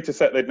 a data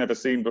set they'd never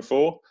seen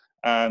before,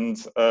 and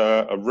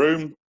a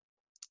room,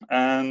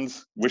 and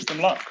wished them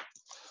luck.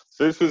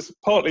 So this was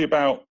partly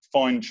about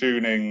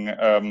fine-tuning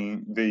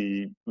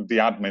the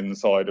admin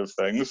side of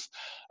things,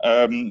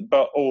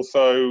 but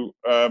also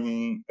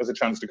as a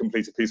chance to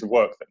complete a piece of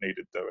work that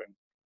needed doing,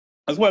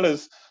 as well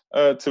as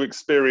to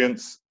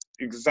experience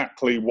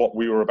exactly what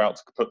we were about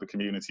to put the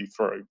community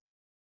through.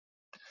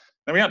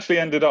 Now, we actually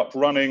ended up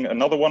running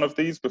another one of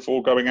these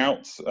before going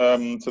out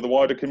to the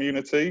wider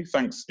community,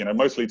 thanks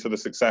mostly to the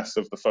success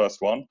of the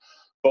first one,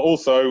 but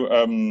also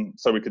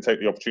so we could take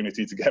the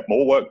opportunity to get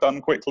more work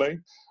done quickly.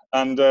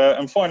 And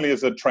finally,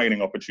 as a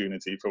training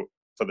opportunity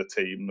for the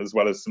team, as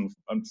well as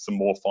some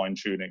more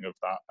fine-tuning of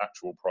that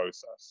actual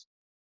process.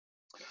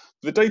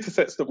 The data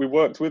sets that we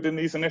worked with in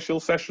these initial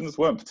sessions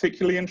weren't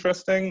particularly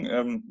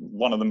interesting,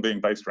 one of them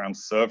being based around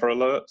server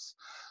alerts,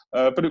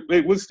 but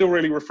it was still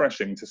really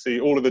refreshing to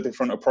see all of the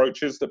different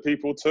approaches that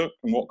people took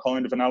and what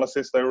kind of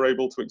analysis they were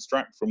able to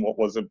extract from what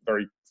was a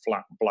very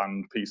flat,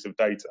 bland piece of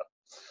data.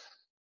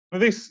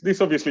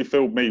 This obviously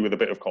filled me with a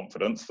bit of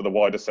confidence for the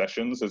wider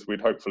sessions, as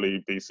we'd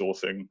hopefully be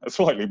sourcing a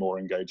slightly more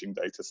engaging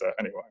data set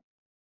anyway.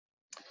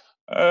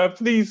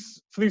 For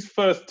these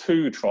first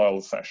two trial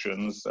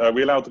sessions,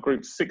 we allowed the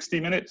group 60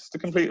 minutes to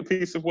complete a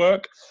piece of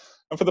work.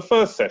 And for the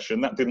first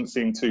session, that didn't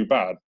seem too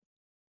bad,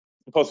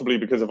 possibly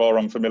because of our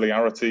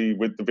unfamiliarity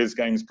with the Viz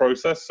Games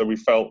process. So we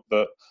felt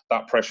that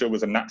that pressure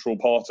was a natural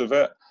part of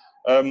it.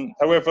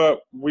 However,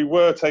 when we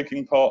were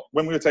taking part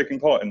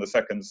in the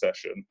second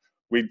session,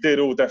 we did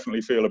all definitely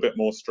feel a bit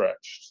more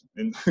stretched.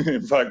 In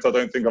fact, I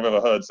don't think I've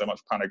ever heard so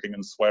much panicking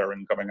and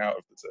swearing coming out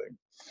of the team.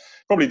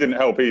 Probably didn't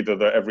help either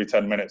that every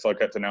 10 minutes I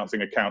kept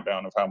announcing a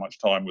countdown of how much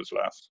time was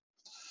left.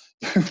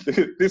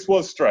 This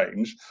was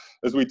strange,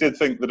 as we did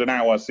think that an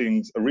hour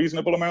seemed a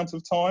reasonable amount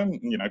of time,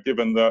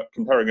 given that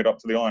comparing it up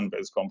to the Iron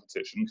Viz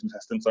competition,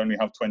 contestants only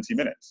have 20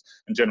 minutes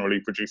and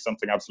generally produce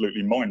something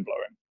absolutely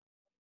mind-blowing.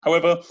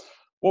 However,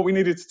 what we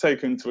needed to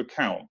take into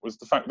account was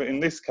the fact that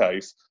in this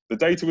case, the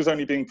data was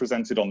only being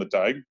presented on the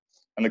day,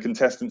 and the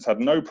contestants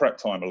had no prep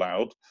time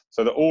allowed,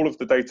 so that all of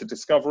the data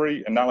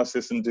discovery,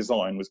 analysis, and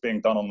design was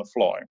being done on the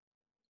fly.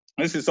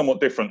 This is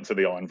somewhat different to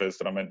the Iron Viz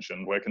that I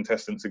mentioned, where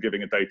contestants are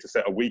giving a data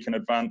set a week in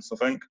advance, I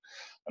think,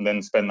 and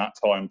then spend that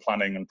time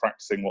planning and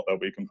practicing what they'll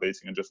be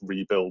completing and just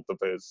rebuild the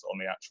Viz on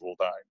the actual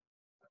day.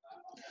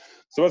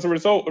 So as a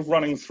result of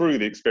running through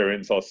the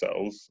experience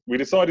ourselves, we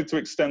decided to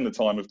extend the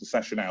time of the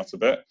session out a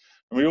bit.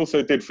 And we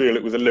also did feel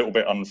it was a little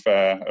bit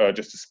unfair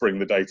just to spring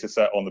the data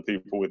set on the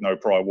people with no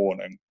prior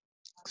warning.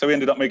 So we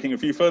ended up making a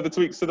few further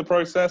tweaks to the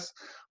process.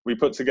 We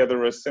put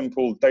together a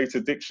simple data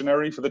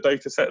dictionary for the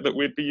data set that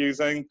we'd be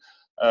using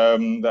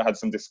that had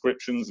some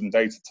descriptions and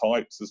data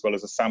types, as well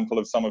as a sample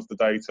of some of the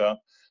data.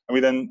 And we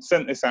then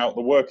sent this out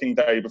the working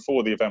day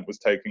before the event was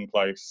taking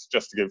place,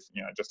 just to give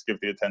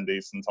the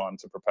attendees some time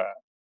to prepare.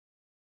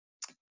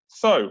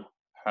 So,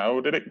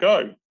 how did it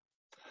go?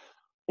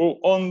 Well,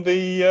 on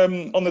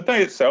the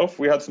day itself,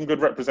 we had some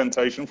good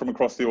representation from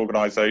across the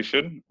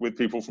organisation, with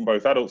people from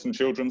both adults and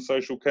children's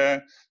social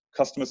care,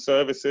 customer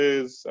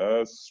services,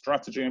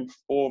 strategy and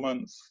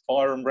performance,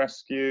 fire and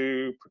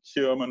rescue,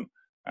 procurement,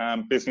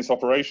 and business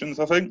operations,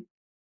 I think.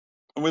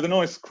 And with a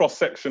nice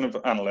cross-section of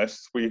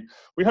analysts, we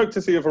hope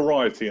to see a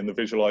variety in the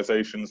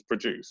visualizations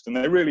produced, and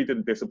they really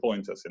didn't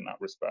disappoint us in that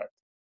respect.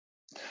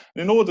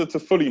 And in order to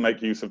fully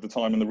make use of the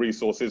time and the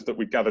resources that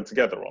we gathered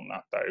together on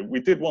that day, we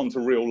did want a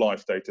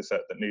real-life data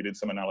set that needed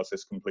some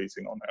analysis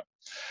completing on it.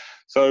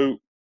 So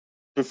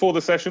before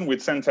the session,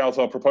 we'd sent out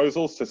our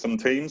proposals to some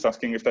teams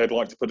asking if they'd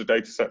like to put a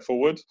data set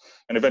forward,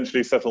 and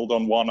eventually settled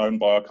on one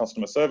owned by our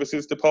customer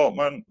services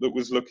department that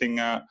was looking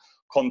at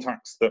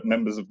contacts that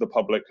members of the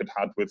public had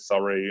had with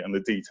Surrey and the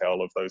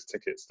detail of those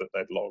tickets that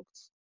they'd logged.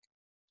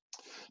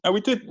 Now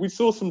we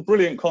saw some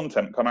brilliant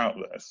content come out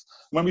of this.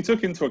 When we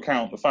took into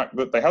account the fact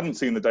that they hadn't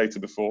seen the data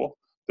before,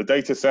 the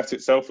data set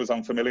itself was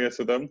unfamiliar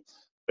to them,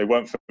 they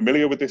weren't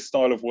familiar with this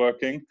style of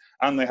working,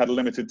 and they had a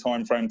limited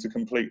time frame to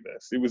complete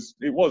this.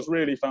 It was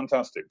really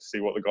fantastic to see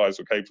what the guys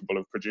were capable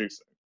of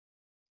producing.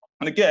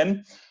 And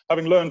again,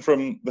 having learned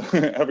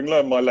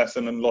my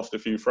lesson and lost a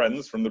few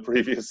friends from the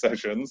previous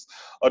sessions,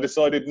 I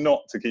decided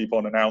not to keep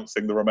on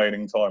announcing the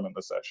remaining time in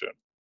the session.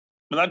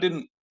 But that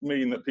didn't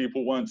mean that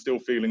people weren't still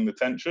feeling the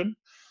tension.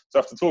 So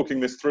after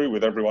talking this through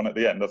with everyone at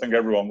the end, I think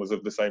everyone was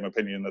of the same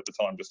opinion that the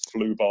time just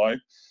flew by.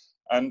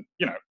 And,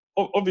 you know,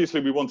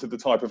 obviously we wanted the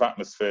type of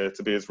atmosphere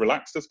to be as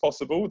relaxed as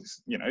possible.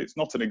 You know, it's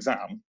not an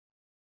exam.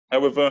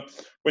 However,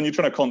 when you're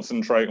trying to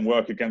concentrate and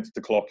work against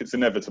the clock, it's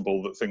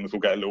inevitable that things will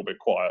get a little bit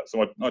quiet.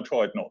 So I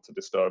tried not to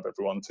disturb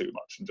everyone too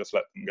much and just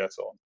let them get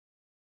on.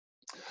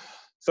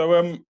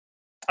 So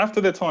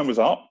after their time was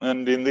up,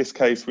 and in this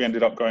case, we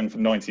ended up going for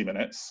 90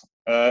 minutes,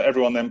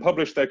 everyone then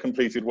published their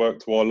completed work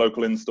to our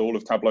local install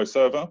of Tableau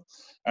server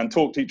and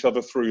talked each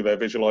other through their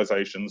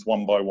visualizations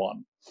one by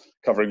one,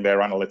 covering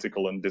their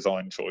analytical and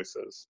design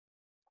choices.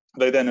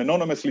 They then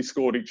anonymously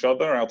scored each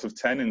other out of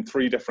 10 in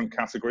 3 different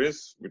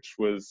categories, which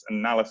was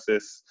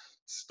analysis,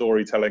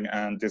 storytelling,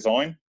 and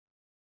design.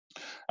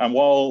 And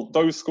while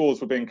those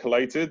scores were being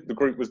collated, the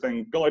group was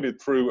then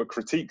guided through a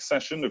critique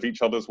session of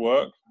each other's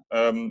work.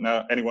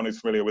 Now, anyone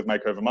who's familiar with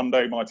Makeover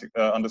Monday might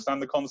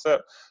understand the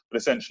concept, but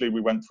essentially we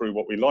went through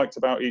what we liked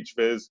about each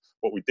viz,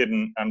 what we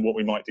didn't, and what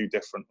we might do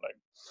differently.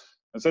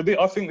 And so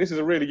I think this is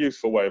a really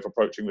useful way of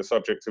approaching the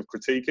subject of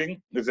critiquing,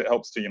 as it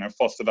helps to, you know,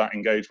 foster that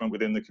engagement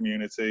within the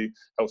community,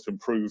 helps to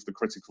improve the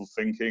critical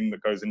thinking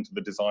that goes into the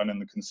design and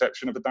the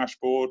conception of a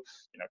dashboard,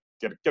 you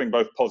know, getting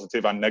both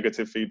positive and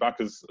negative feedback,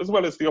 as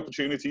well as the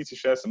opportunity to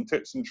share some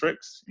tips and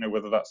tricks, you know,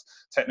 whether that's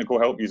technical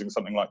help using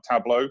something like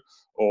Tableau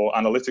or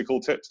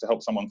analytical tips to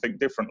help someone think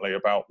differently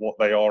about what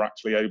they are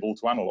actually able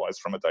to analyze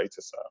from a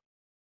data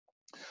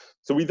set.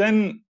 So we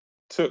then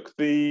took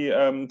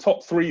the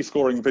top 3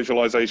 scoring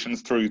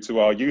visualizations through to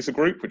our user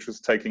group, which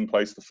was taking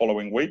place the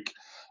following week,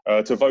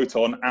 to vote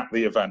on at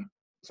the event.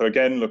 So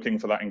again, looking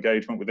for that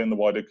engagement within the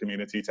wider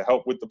community to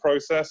help with the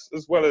process,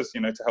 as well as,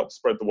 you know, to help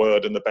spread the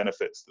word and the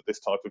benefits that this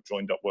type of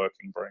joined up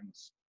working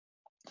brings.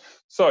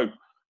 So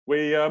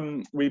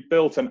we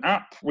built an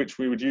app which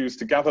we would use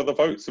to gather the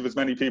votes of as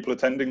many people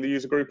attending the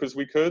user group as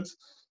we could.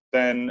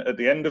 Then at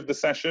the end of the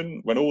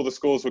session, when all the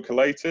scores were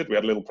collated, we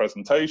had a little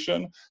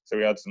presentation. So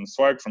we had some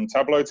swag from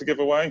Tableau to give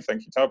away.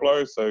 Thank you,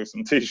 Tableau. So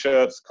some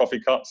t-shirts, coffee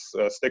cups,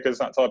 stickers,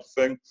 that type of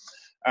thing.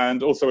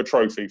 And also a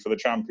trophy for the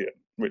champion,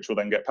 which will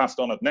then get passed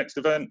on at the next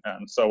event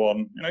and so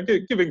on, you know,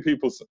 giving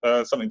people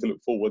something to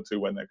look forward to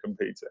when they're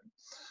competing.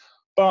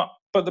 But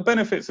the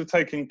benefits of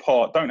taking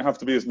part don't have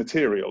to be as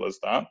material as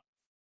that.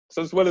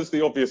 So as well as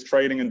the obvious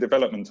training and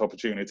development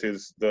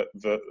opportunities that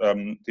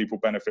people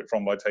benefit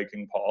from by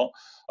taking part,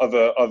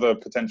 other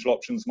potential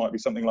options might be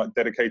something like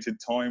dedicated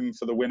time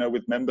for the winner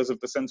with members of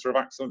the Centre of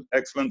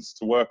Excellence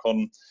to work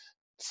on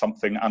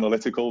something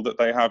analytical that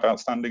they have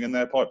outstanding in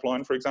their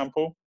pipeline, for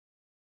example.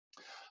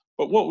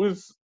 But what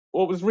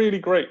was really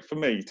great for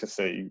me to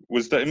see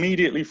was that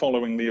immediately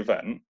following the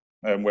event,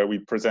 where we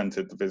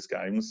presented the Viz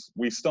Games,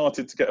 we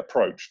started to get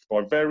approached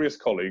by various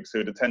colleagues who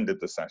had attended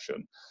the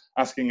session,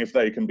 asking if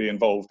they can be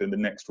involved in the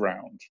next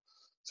round.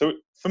 So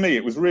for me,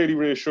 it was really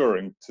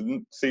reassuring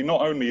to see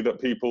not only that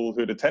people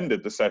who'd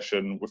attended the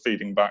session were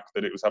feeding back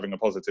that it was having a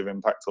positive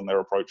impact on their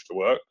approach to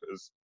work,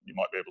 as you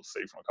might be able to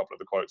see from a couple of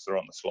the quotes that are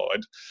on the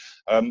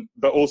slide,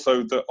 but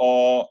also that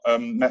our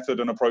method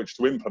and approach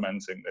to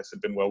implementing this had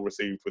been well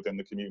received within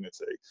the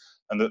community,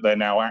 and that they're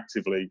now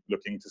actively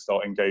looking to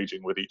start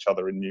engaging with each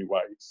other in new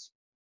ways.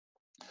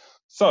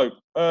 So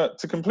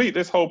to complete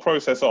this whole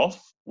process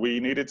off, we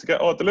needed to get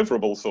our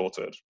deliverables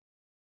sorted.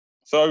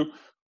 So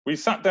we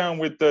sat down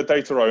with the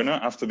data owner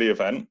after the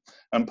event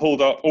and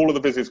pulled up all of the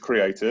visits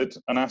created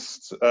and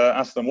asked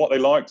them what they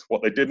liked,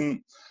 what they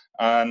didn't.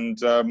 And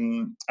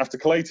after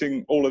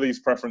collating all of these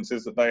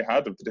preferences that they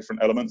had of the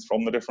different elements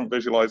from the different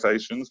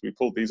visualizations, we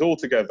pulled these all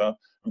together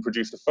and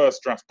produced a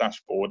first draft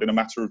dashboard in a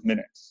matter of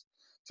minutes.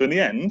 So in the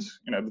end,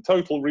 you know, the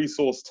total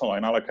resource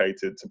time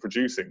allocated to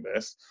producing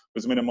this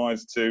was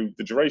minimized to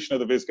the duration of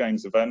the Viz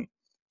Games event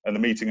and the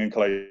meeting and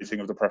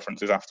collating of the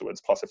preferences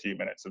afterwards, plus a few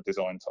minutes of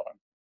design time.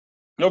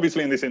 And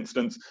obviously, in this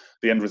instance,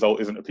 the end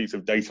result isn't a piece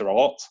of data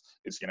art.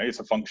 It's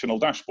a functional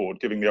dashboard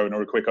giving the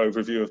owner a quick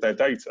overview of their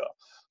data.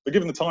 But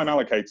given the time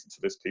allocated to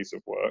this piece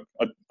of work,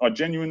 I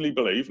genuinely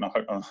believe,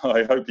 and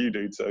I hope you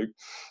do too,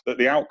 that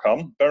the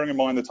outcome, bearing in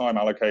mind the time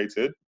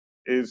allocated,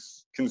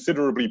 is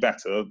considerably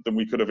better than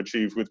we could have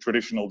achieved with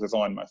traditional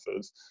design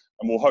methods,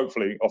 and will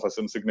hopefully offer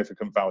some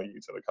significant value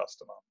to the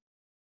customer.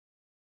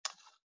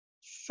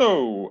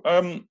 So,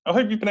 I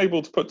hope you've been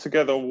able to put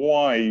together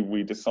why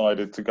we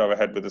decided to go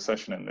ahead with the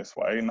session in this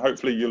way, and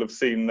hopefully you'll have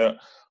seen that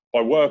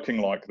by working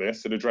like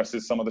this, it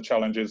addresses some of the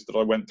challenges that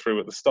I went through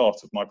at the start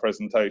of my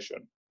presentation.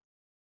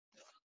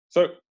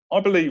 So, I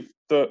believe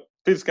that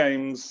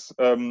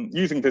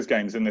using Viz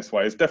Games in this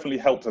way has definitely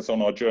helped us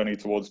on our journey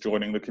towards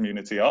joining the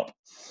community up.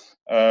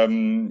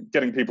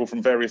 Getting people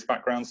from various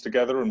backgrounds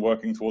together and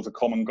working towards a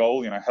common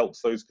goal,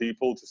 helps those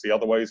people to see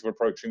other ways of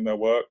approaching their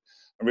work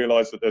and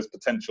realise that there's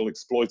potential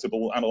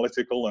exploitable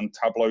analytical and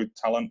Tableau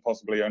talent,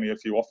 possibly only a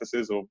few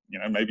offices or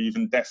maybe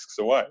even desks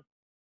away.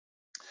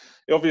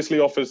 It obviously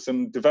offers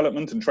some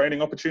development and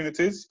training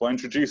opportunities by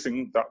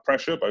introducing that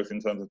pressure, both in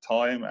terms of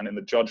time and in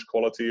the judged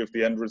quality of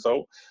the end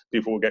result.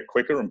 People will get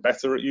quicker and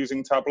better at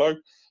using Tableau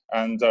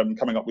and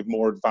coming up with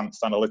more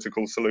advanced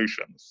analytical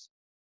solutions.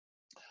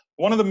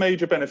 One of the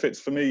major benefits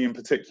for me in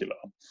particular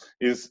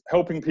is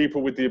helping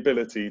people with the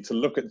ability to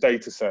look at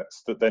data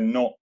sets that they're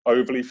not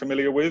overly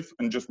familiar with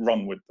and just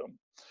run with them.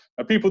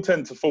 Now, people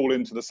tend to fall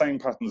into the same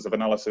patterns of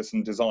analysis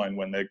and design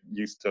when they're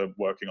used to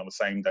working on the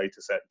same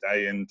data set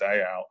day in,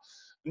 day out.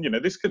 And,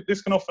 this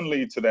can often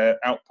lead to their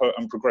output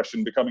and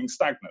progression becoming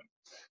stagnant.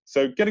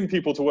 So getting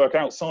people to work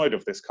outside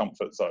of this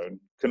comfort zone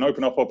can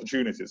open up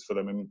opportunities for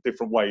them in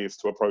different ways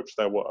to approach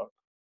their work.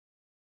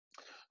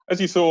 As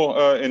you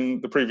saw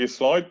in the previous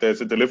slide, there's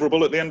a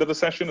deliverable at the end of the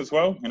session as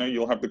well.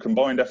 You'll have the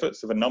combined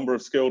efforts of a number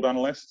of skilled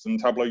analysts and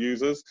Tableau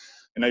users,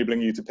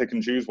 enabling you to pick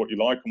and choose what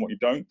you like and what you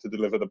don't to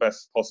deliver the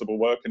best possible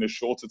work in as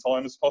short a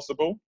time as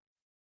possible.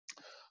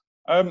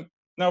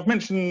 Now, I've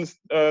mentioned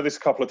this a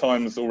couple of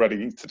times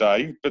already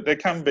today, but there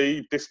can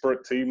be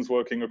disparate teams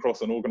working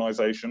across an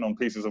organisation on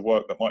pieces of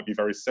work that might be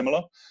very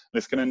similar.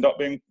 This can end up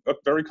being a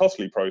very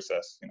costly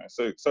process.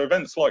 So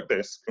events like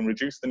this can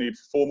reduce the need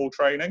for formal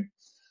training.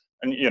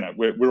 And,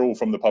 we're all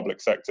from the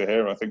public sector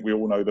here. I think we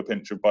all know the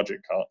pinch of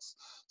budget cuts.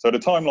 So at a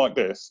time like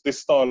this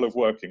style of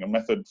working, a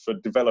method for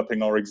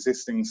developing our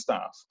existing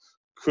staff,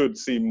 could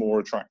seem more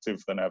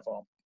attractive than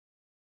ever.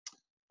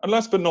 And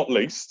last but not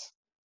least,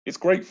 it's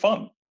great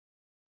fun.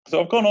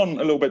 So I've gone on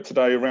a little bit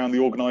today around the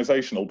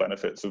organisational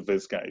benefits of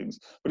Viz Games,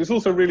 but it's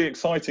also really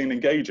exciting and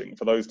engaging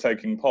for those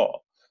taking part.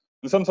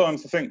 And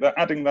sometimes I think that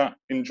adding that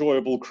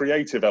enjoyable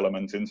creative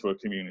element into a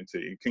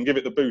community can give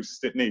it the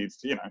boost it needs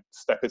to,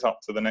 step it up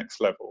to the next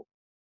level.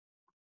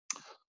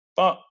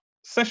 But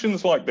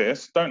sessions like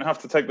this don't have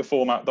to take the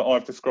format that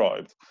I've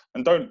described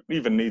and don't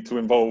even need to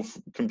involve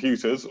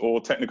computers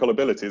or technical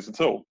abilities at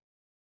all.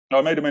 Now,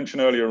 I made a mention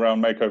earlier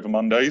around Makeover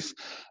Mondays,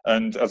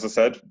 and as I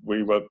said,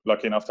 we were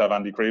lucky enough to have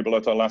Andy Kriebel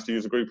at our last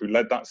user group who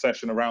led that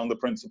session around the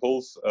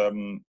principles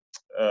and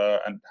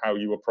how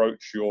you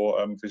approach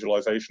your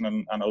visualization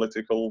and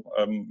analytical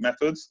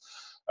methods.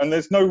 And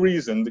there's no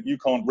reason that you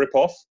can't rip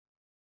off,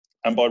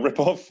 and by rip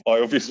off, I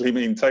obviously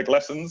mean take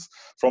lessons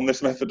from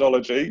this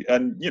methodology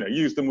and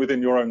use them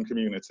within your own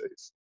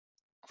communities.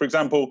 For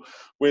example,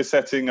 we're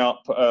setting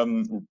up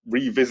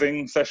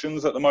revising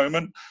sessions at the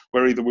moment,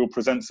 where either we'll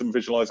present some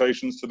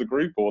visualizations to the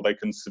group or they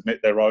can submit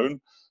their own.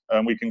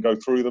 And we can go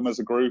through them as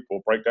a group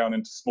or break down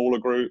into smaller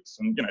groups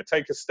and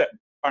take a step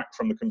back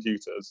from the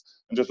computers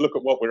and just look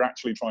at what we're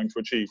actually trying to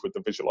achieve with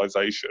the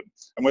visualization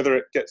and whether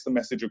it gets the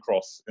message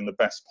across in the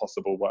best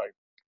possible way.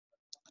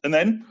 And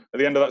then at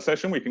the end of that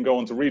session, we can go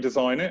on to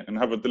redesign it and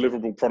have a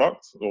deliverable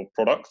product or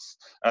products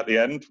at the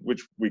end,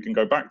 which we can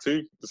go back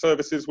to the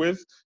services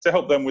with to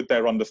help them with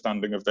their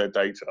understanding of their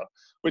data,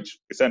 which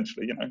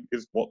essentially,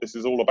 is what this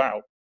is all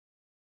about.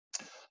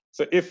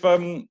 So if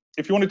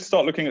you wanted to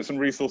start looking at some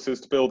resources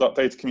to build up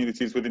data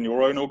communities within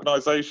your own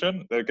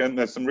organisation, again,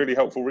 there's some really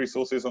helpful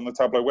resources on the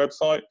Tableau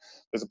website.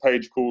 There's a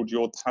page called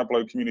Your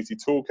Tableau Community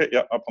Toolkit,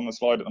 up on the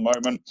slide at the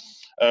moment,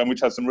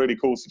 which has some really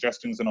cool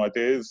suggestions and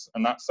ideas.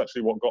 And that's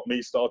actually what got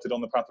me started on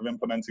the path of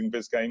implementing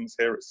Viz Games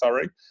here at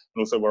Surrey, and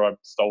also where I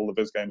stole the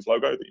Viz Games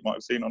logo that you might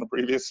have seen on a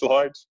previous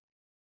slide.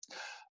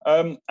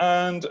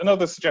 And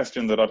another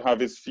suggestion that I'd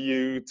have is for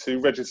you to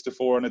register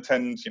for and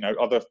attend,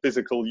 other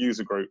physical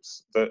user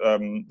groups that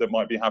that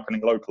might be happening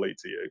locally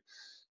to you.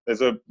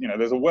 There's a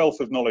wealth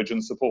of knowledge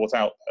and support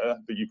out there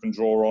that you can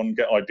draw on,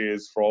 get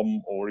ideas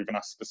from, or even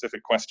ask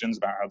specific questions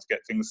about how to get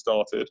things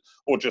started,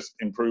 or just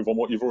improve on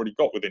what you've already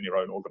got within your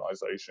own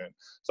organisation.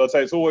 So I'd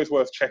say it's always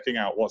worth checking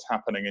out what's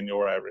happening in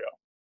your area.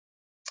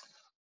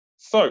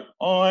 So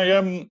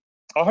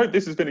I hope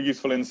this has been a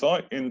useful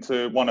insight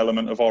into one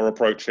element of our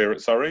approach here at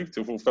Surrey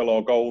to fulfil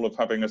our goal of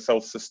having a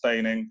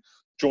self-sustaining,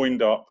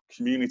 joined-up,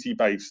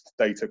 community-based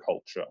data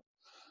culture.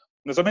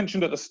 And as I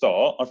mentioned at the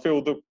start, I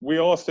feel that we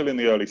are still in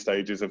the early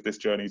stages of this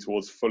journey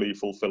towards fully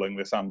fulfilling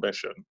this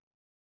ambition.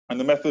 And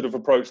the method of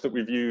approach that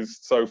we've used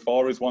so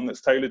far is one that's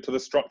tailored to the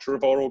structure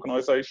of our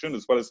organisation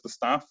as well as the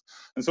staff.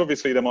 And so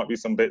obviously there might be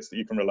some bits that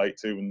you can relate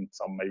to and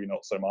some maybe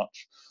not so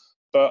much.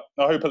 But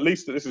I hope at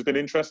least that this has been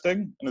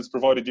interesting and has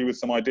provided you with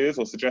some ideas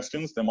or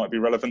suggestions that might be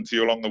relevant to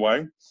you along the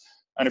way.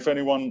 And if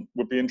anyone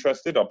would be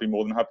interested, I'd be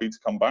more than happy to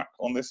come back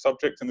on this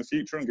subject in the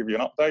future and give you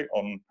an update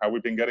on how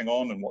we've been getting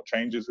on and what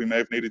changes we may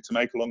have needed to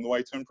make along the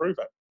way to improve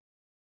it.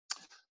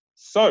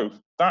 So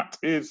that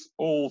is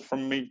all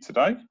from me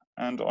today.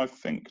 And I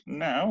think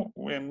now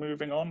we're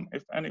moving on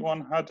if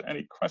anyone had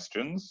any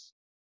questions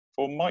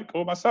for Mike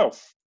or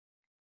myself.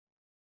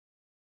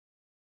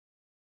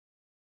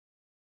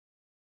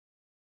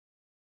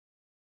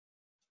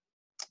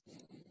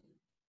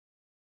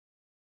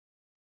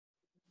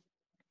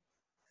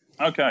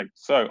 Okay,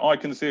 so I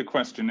can see a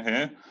question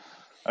here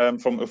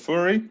from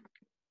Ufuri.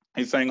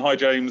 He's saying, hi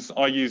James,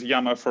 I use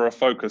Yammer for a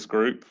focus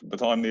group,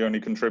 but I'm the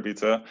only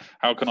contributor.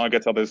 How can I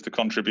get others to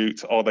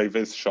contribute? Are they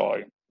Viz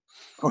shy?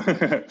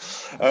 I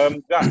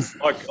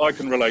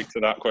can relate to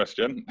that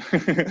question.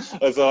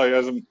 as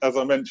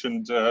I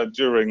mentioned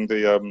during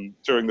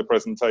the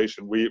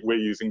presentation, we're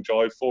using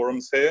Jive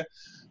forums here,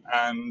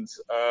 and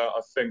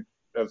I think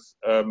as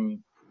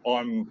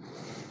I'm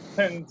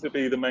tend to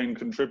be the main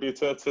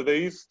contributor to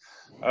these,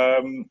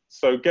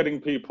 so getting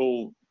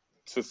people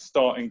to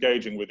start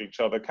engaging with each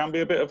other can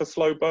be a bit of a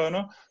slow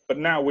burner, but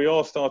now we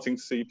are starting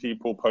to see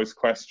people post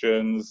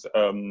questions,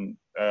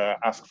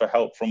 ask for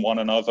help from one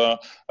another,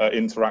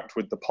 interact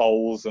with the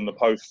polls and the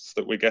posts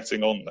that we're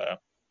getting on there.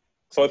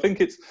 So I think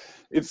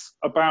it's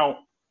about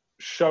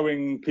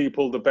showing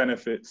people the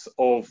benefits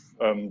of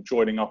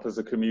joining up as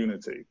a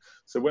community.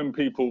 So when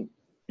people,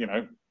 you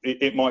know,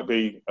 it might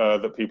be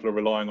that people are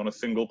relying on a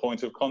single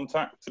point of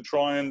contact to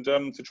try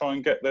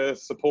and get their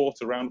support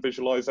around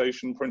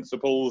visualization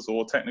principles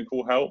or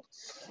technical help,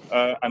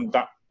 and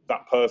that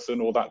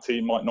person or that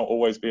team might not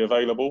always be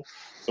available.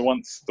 So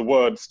once the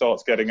word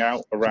starts getting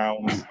out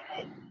around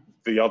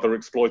the other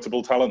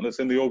exploitable talent that's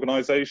in the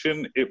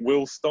organization, it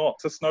will start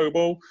to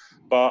snowball,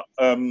 but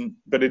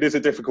it is a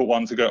difficult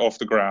one to get off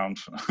the ground.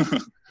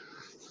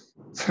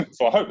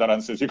 So I hope that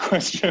answers your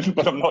question,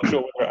 but I'm not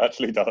sure whether it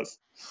actually does.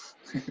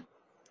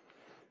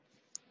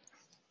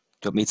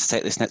 Do you want me to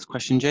take this next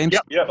question, James?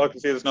 Yeah, I can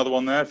see there's another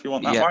one there if you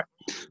want that, Mike.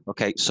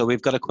 Okay, so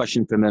we've got a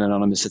question from an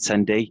anonymous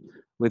attendee.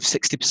 With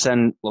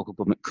 60% local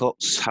government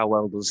cuts, how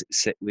well does it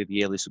sit with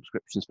yearly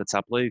subscriptions for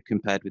Tableau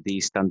compared with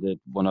the standard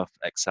one-off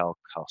Excel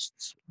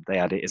costs? They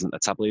add it isn't a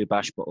Tableau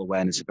bash, but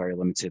awareness of very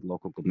limited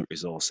local government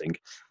resourcing.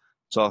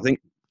 So I think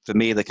for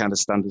me, the kind of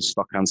standard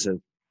stock answer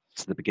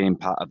to the beginning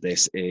part of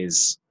this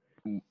is,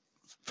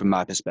 from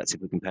my perspective,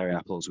 we're comparing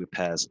apples with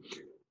pears.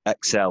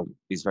 Excel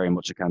is very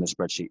much a kind of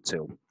spreadsheet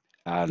tool,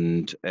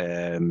 and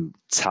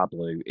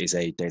Tableau is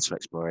a data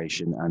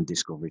exploration and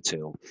discovery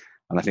tool.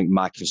 And I think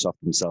Microsoft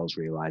themselves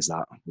realize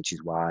that, which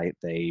is why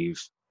they've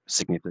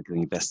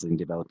significantly invested in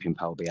developing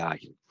Power BI.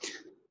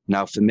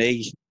 Now, for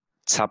me,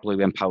 Tableau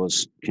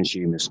empowers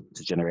consumers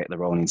to generate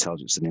their own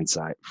intelligence and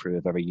insight through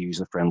a very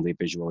user-friendly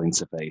visual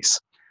interface.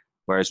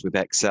 Whereas with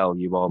Excel,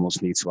 you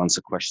almost need to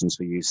answer questions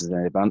for users in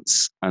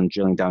advance, and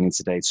drilling down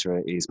into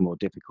data is more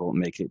difficult,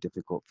 making it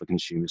difficult for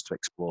consumers to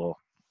explore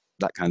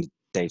that kind of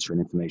data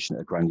and information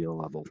at a granular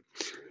level.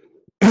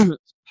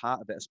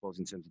 Part of it, I suppose,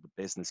 in terms of the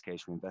business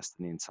case for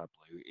investing in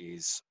Tableau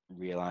is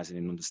realizing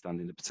and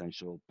understanding the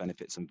potential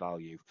benefits and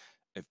value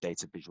of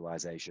data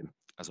visualization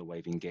as a way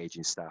of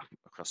engaging staff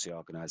across the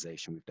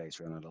organization with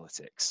data and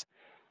analytics.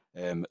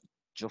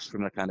 Just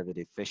from a kind of an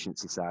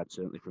efficiency side,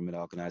 certainly from an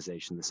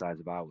organization the size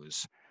of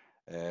ours,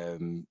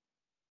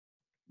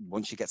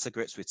 once you get to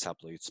grips with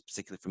Tableau,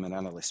 particularly from an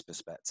analyst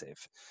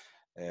perspective,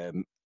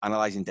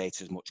 analyzing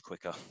data is much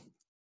quicker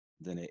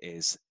than it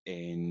is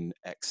in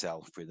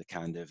Excel through the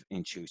kind of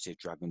intuitive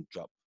drag and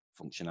drop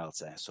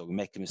functionality. So we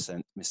make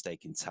a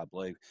mistake in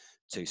Tableau,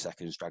 2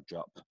 seconds, drag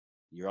drop,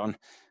 you're on.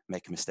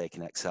 Make a mistake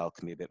in Excel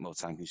can be a bit more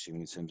time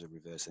consuming in terms of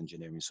reverse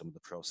engineering some of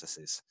the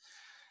processes.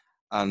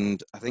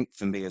 And I think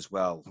for me as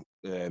well,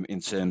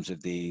 in terms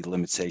of the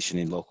limitation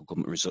in local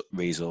government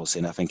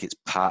resourcing, I think it's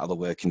part of the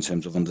work in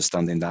terms of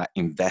understanding that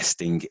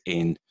investing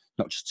in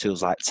not just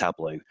tools like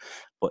Tableau,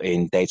 but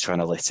in data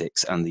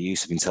analytics and the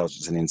use of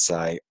intelligence and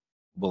insight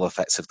will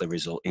effectively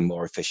result in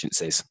more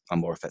efficiencies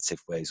and more effective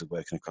ways of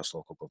working across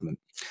local government.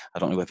 I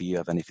don't know whether you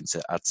have anything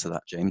to add to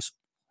that, James.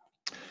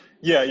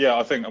 Yeah,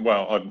 I think,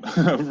 well,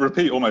 I'd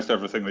repeat almost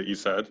everything that you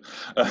said.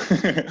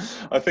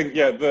 I think,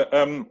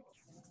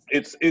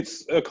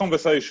 it's a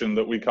conversation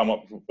that we come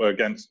up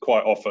against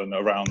quite often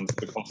around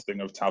the costing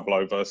of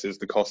Tableau versus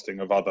the costing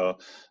of other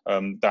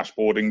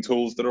dashboarding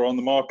tools that are on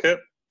the market.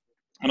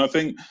 And I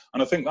think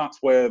that's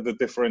where the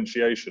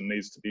differentiation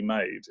needs to be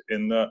made,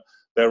 in that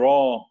there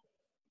are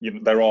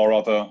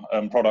other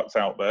products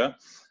out there,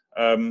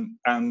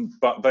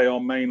 but they are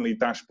mainly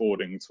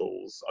dashboarding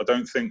tools. I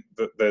don't think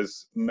that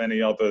there's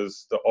many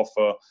others that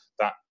offer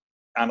that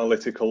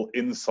analytical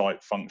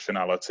insight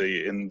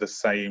functionality in the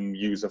same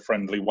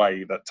user-friendly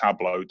way that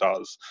Tableau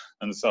does.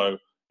 And so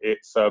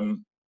it's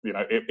you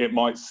know, it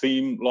might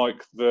seem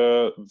like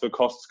the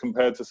costs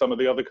compared to some of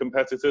the other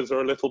competitors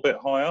are a little bit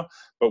higher,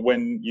 but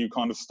when you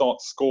kind of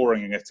start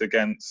scoring it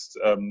against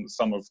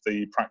some of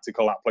the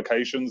practical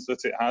applications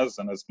that it has,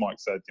 and as Mike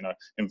said, you know,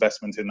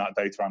 investment in that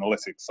data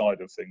analytics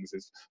side of things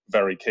is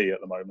very key at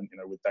the moment, you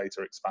know, with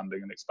data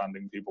expanding,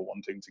 people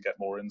wanting to get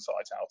more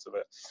insight out of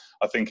it.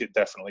 I think it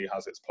definitely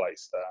has its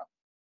place there.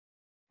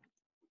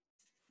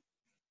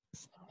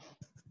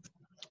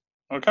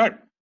 Okay,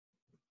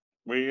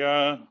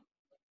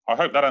 I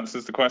hope that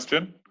answers the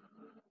question,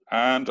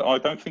 and I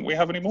don't think we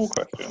have any more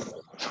questions.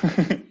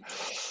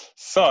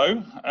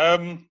 So,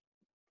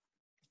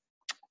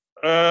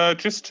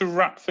 just to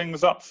wrap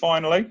things up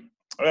finally,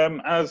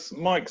 as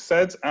Mike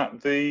said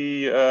at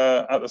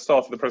the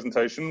start of the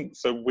presentation,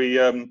 so we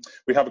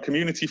have a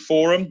community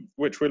forum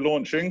which we're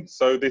launching.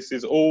 So this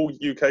is all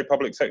UK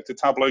public sector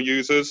Tableau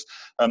users,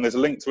 and there's a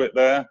link to it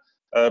there.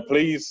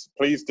 Please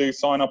do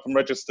sign up and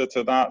register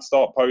to that.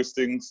 Start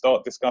posting,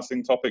 start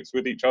discussing topics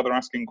with each other,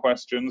 asking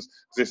questions.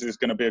 This is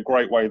going to be a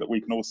great way that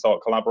we can all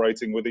start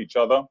collaborating with each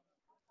other.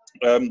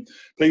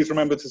 Please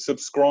remember to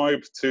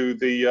subscribe to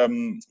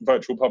the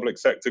virtual public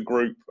sector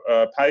group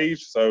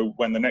page. So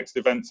when the next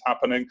event's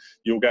happening,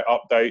 you'll get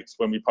updates.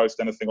 When we post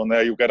anything on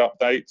there, you'll get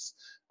updates.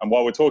 And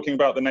while we're talking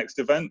about the next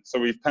event, so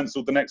we've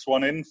penciled the next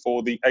one in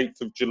for the 8th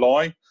of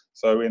July.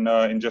 So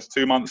in just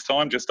 2 months'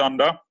 time, just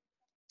under.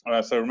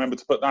 So remember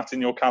to put that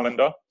in your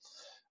calendar.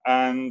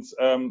 And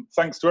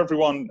thanks to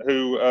everyone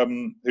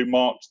who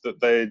marked that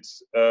they'd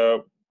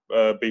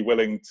be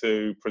willing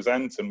to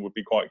present and would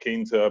be quite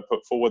keen to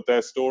put forward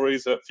their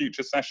stories at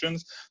future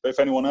sessions. But if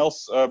anyone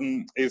else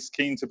is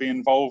keen to be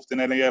involved in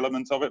any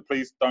element of it,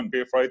 please don't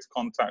be afraid to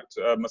contact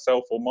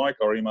myself or Mike.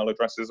 Our email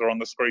addresses are on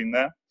the screen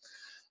there.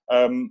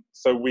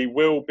 So we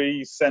will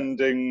be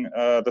sending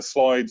the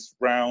slides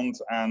round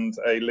and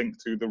a link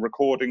to the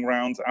recording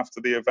round after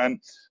the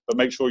event, but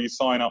make sure you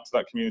sign up to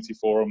that community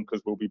forum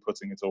because we'll be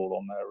putting it all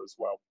on there as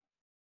well.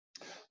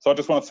 So I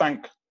just want to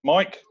thank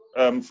Mike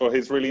for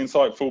his really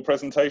insightful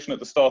presentation at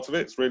the start of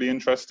it. It's really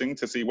interesting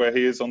to see where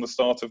he is on the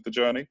start of the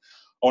journey.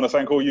 I want to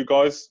thank all you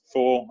guys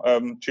for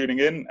tuning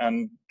in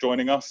and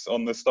joining us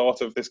on the start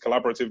of this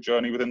collaborative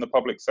journey within the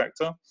public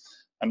sector.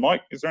 And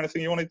Mike, is there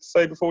anything you wanted to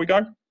say before we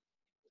go?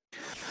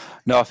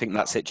 No, I think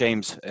that's it,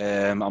 James.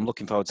 I'm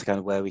looking forward to kind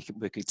of where we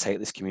could take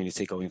this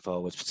community going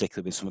forward,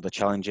 particularly with some of the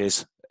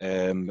challenges.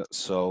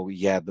 So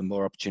yeah, the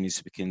more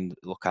opportunities we can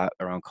look at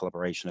around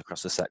collaboration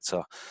across the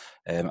sector,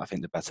 I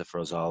think the better for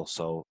us all.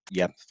 So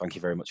yeah, thank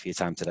you very much for your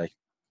time today.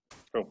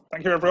 Cool.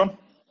 Thank you, everyone.